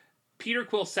Peter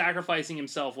Quill sacrificing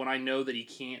himself when I know that he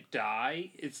can't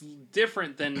die. It's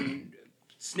different than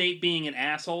Snape being an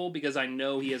asshole because I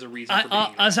know he has a reason for being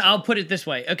an asshole. I'll put it this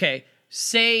way. Okay,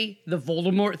 say the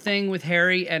Voldemort thing with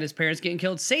Harry and his parents getting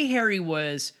killed. Say Harry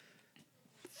was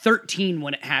 13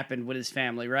 when it happened with his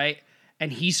family, right?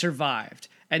 And he survived.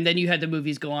 And then you had the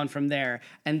movies go on from there.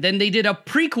 And then they did a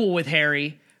prequel with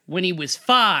Harry when he was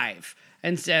 5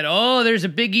 and said, oh, there's a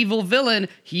big evil villain.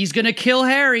 He's going to kill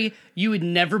Harry. You would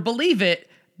never believe it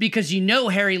because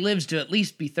Harry lives to at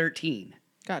least be 13.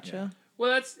 Gotcha.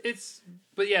 Well,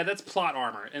 that's plot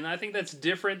armor, and I think that's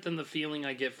different than the feeling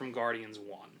I get from Guardians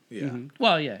 1. Yeah.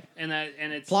 Well, yeah. And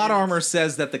it's Plot it's- armor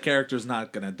says that the character's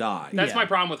not going to die. That's Yeah. my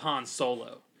problem with Han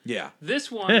Solo. Yeah.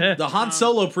 This one, The Han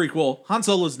Solo prequel, Han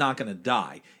Solo's not going to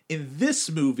die. In this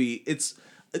movie, it's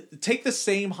take the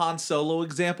same Han Solo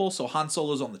example. So Han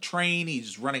Solo's on the train,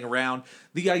 he's running around.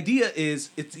 The idea is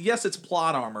it's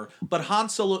plot armor, but Han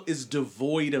Solo is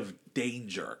devoid of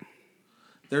danger.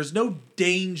 There's no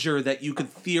danger that you could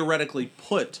theoretically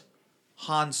put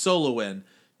Han Solo in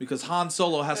because Han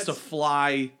Solo has to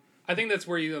fly. I think that's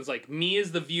where he was like, me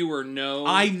as the viewer know.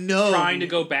 I know. Trying to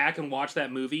go back and watch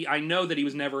that movie, I know that he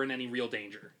was never in any real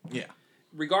danger. Yeah.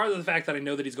 Regardless of the fact that I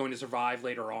know that he's going to survive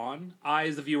later on, I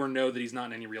as the viewer know that he's not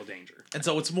in any real danger. And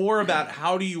so it's more about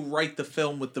how do you write the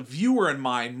film with the viewer in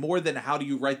mind more than how do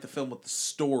you write the film with the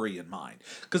story in mind.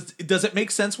 Because does it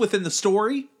make sense within the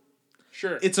story?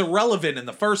 Sure. It's irrelevant in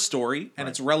the first story, and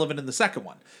it's relevant in the second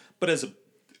one. But as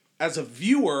a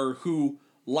viewer who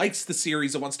likes the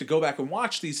series and wants to go back and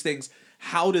watch these things,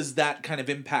 how does that kind of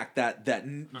impact that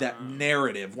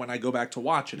narrative when I go back to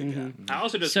watch it again? I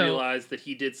also just So- realized that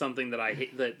he did something that I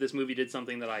hate. That this movie did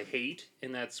something that I hate,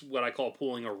 and that's what I call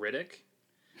pulling a Riddick.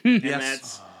 And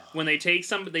that's when they take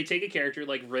a character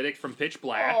like Riddick from Pitch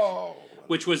Black,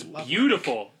 which was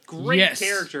beautiful, great Yes.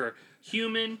 character,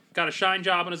 human, got a shine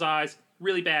job in his eyes,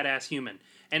 really badass human.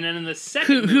 And then in the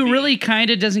second Who movie, really kind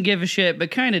of doesn't give a shit,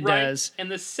 but kind of right, does. in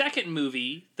the second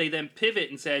movie, they then pivot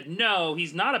and said, no,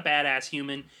 he's not a badass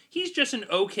human. He's just an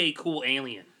okay, cool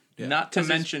alien. Not to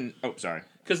mention. Oh, sorry.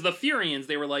 Because the Furians,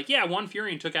 they were like, yeah, one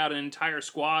Furian took out an entire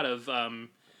squad of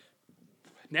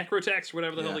Necrotex,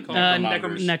 whatever the hell they call them.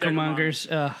 Necromongers.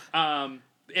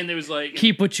 And there was like,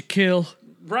 Keep what you kill.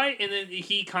 right? And then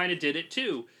he kind of did it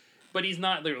too. But he's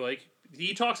not, they're like,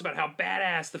 he talks about how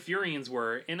badass the Furians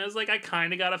were. And I was like, I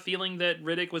kind of got a feeling that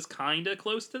Riddick was kind of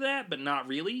close to that, but not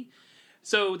really.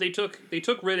 So they took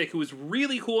Riddick, who was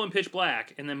really cool in Pitch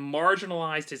Black, and then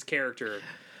marginalized his character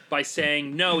by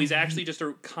saying, no, he's actually just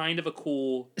a kind of a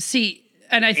cool. See,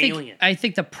 and I Alien.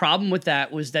 think the problem with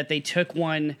that was that they took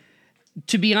one.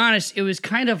 To be honest, it was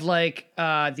kind of like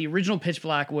the original Pitch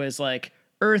Black was like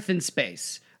Earth and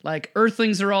space. Like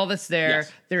Earthlings are all that's there.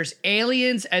 Yes. There's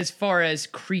aliens as far as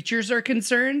creatures are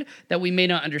concerned that we may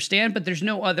not understand, but there's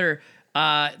no other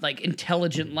like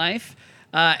intelligent life.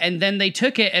 And then they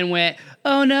took it and went,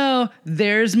 oh no,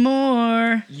 there's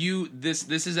more.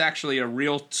 This is actually a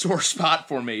real sore spot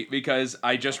for me because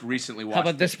I just recently watched. How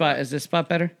about this spot? Is this spot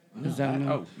better? Is that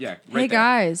Oh yeah, right Hey there.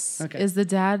 guys, Okay. is the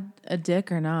dad a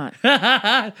dick or not?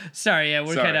 Sorry, yeah,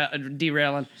 we're Sorry. kind of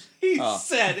derailing. He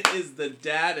said, is the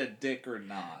dad a dick or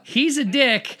not? He's a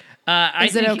dick.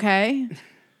 Is it okay?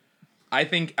 I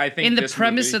think In the this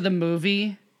premise movie, of the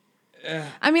movie,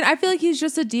 I mean, I feel like he's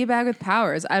just a d-bag with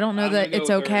powers. I don't know I'm that gonna it's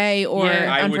go with okay or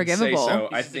Yeah, I would unforgivable. say so.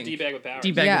 I He's the think D-bag with powers.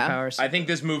 D-bag Yeah. with powers. I think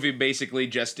this movie basically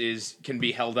just can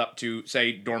be held up to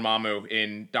say Dormammu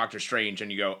in Doctor Strange,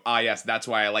 and you go, yes, that's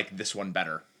why I like this one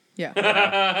better. Yeah.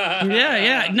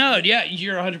 yeah,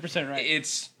 you're 100% right.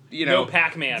 It's No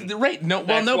Pac-Man. Right? No, well,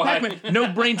 That's no why. Pac-Man, no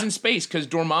brains in space because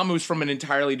Dormammu's from an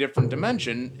entirely different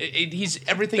dimension. He's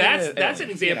everything. That's an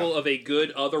example of a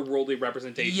good otherworldly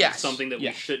representation Yes. of something that we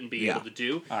Yeah. shouldn't be Yeah. able to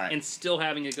do, All right. and still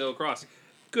having it go across.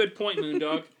 Good point,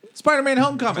 Moondog. Spider-Man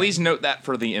Homecoming. Please note that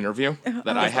for the interview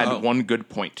that I had Oh. one good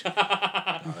point.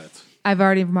 I've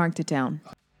already marked it down.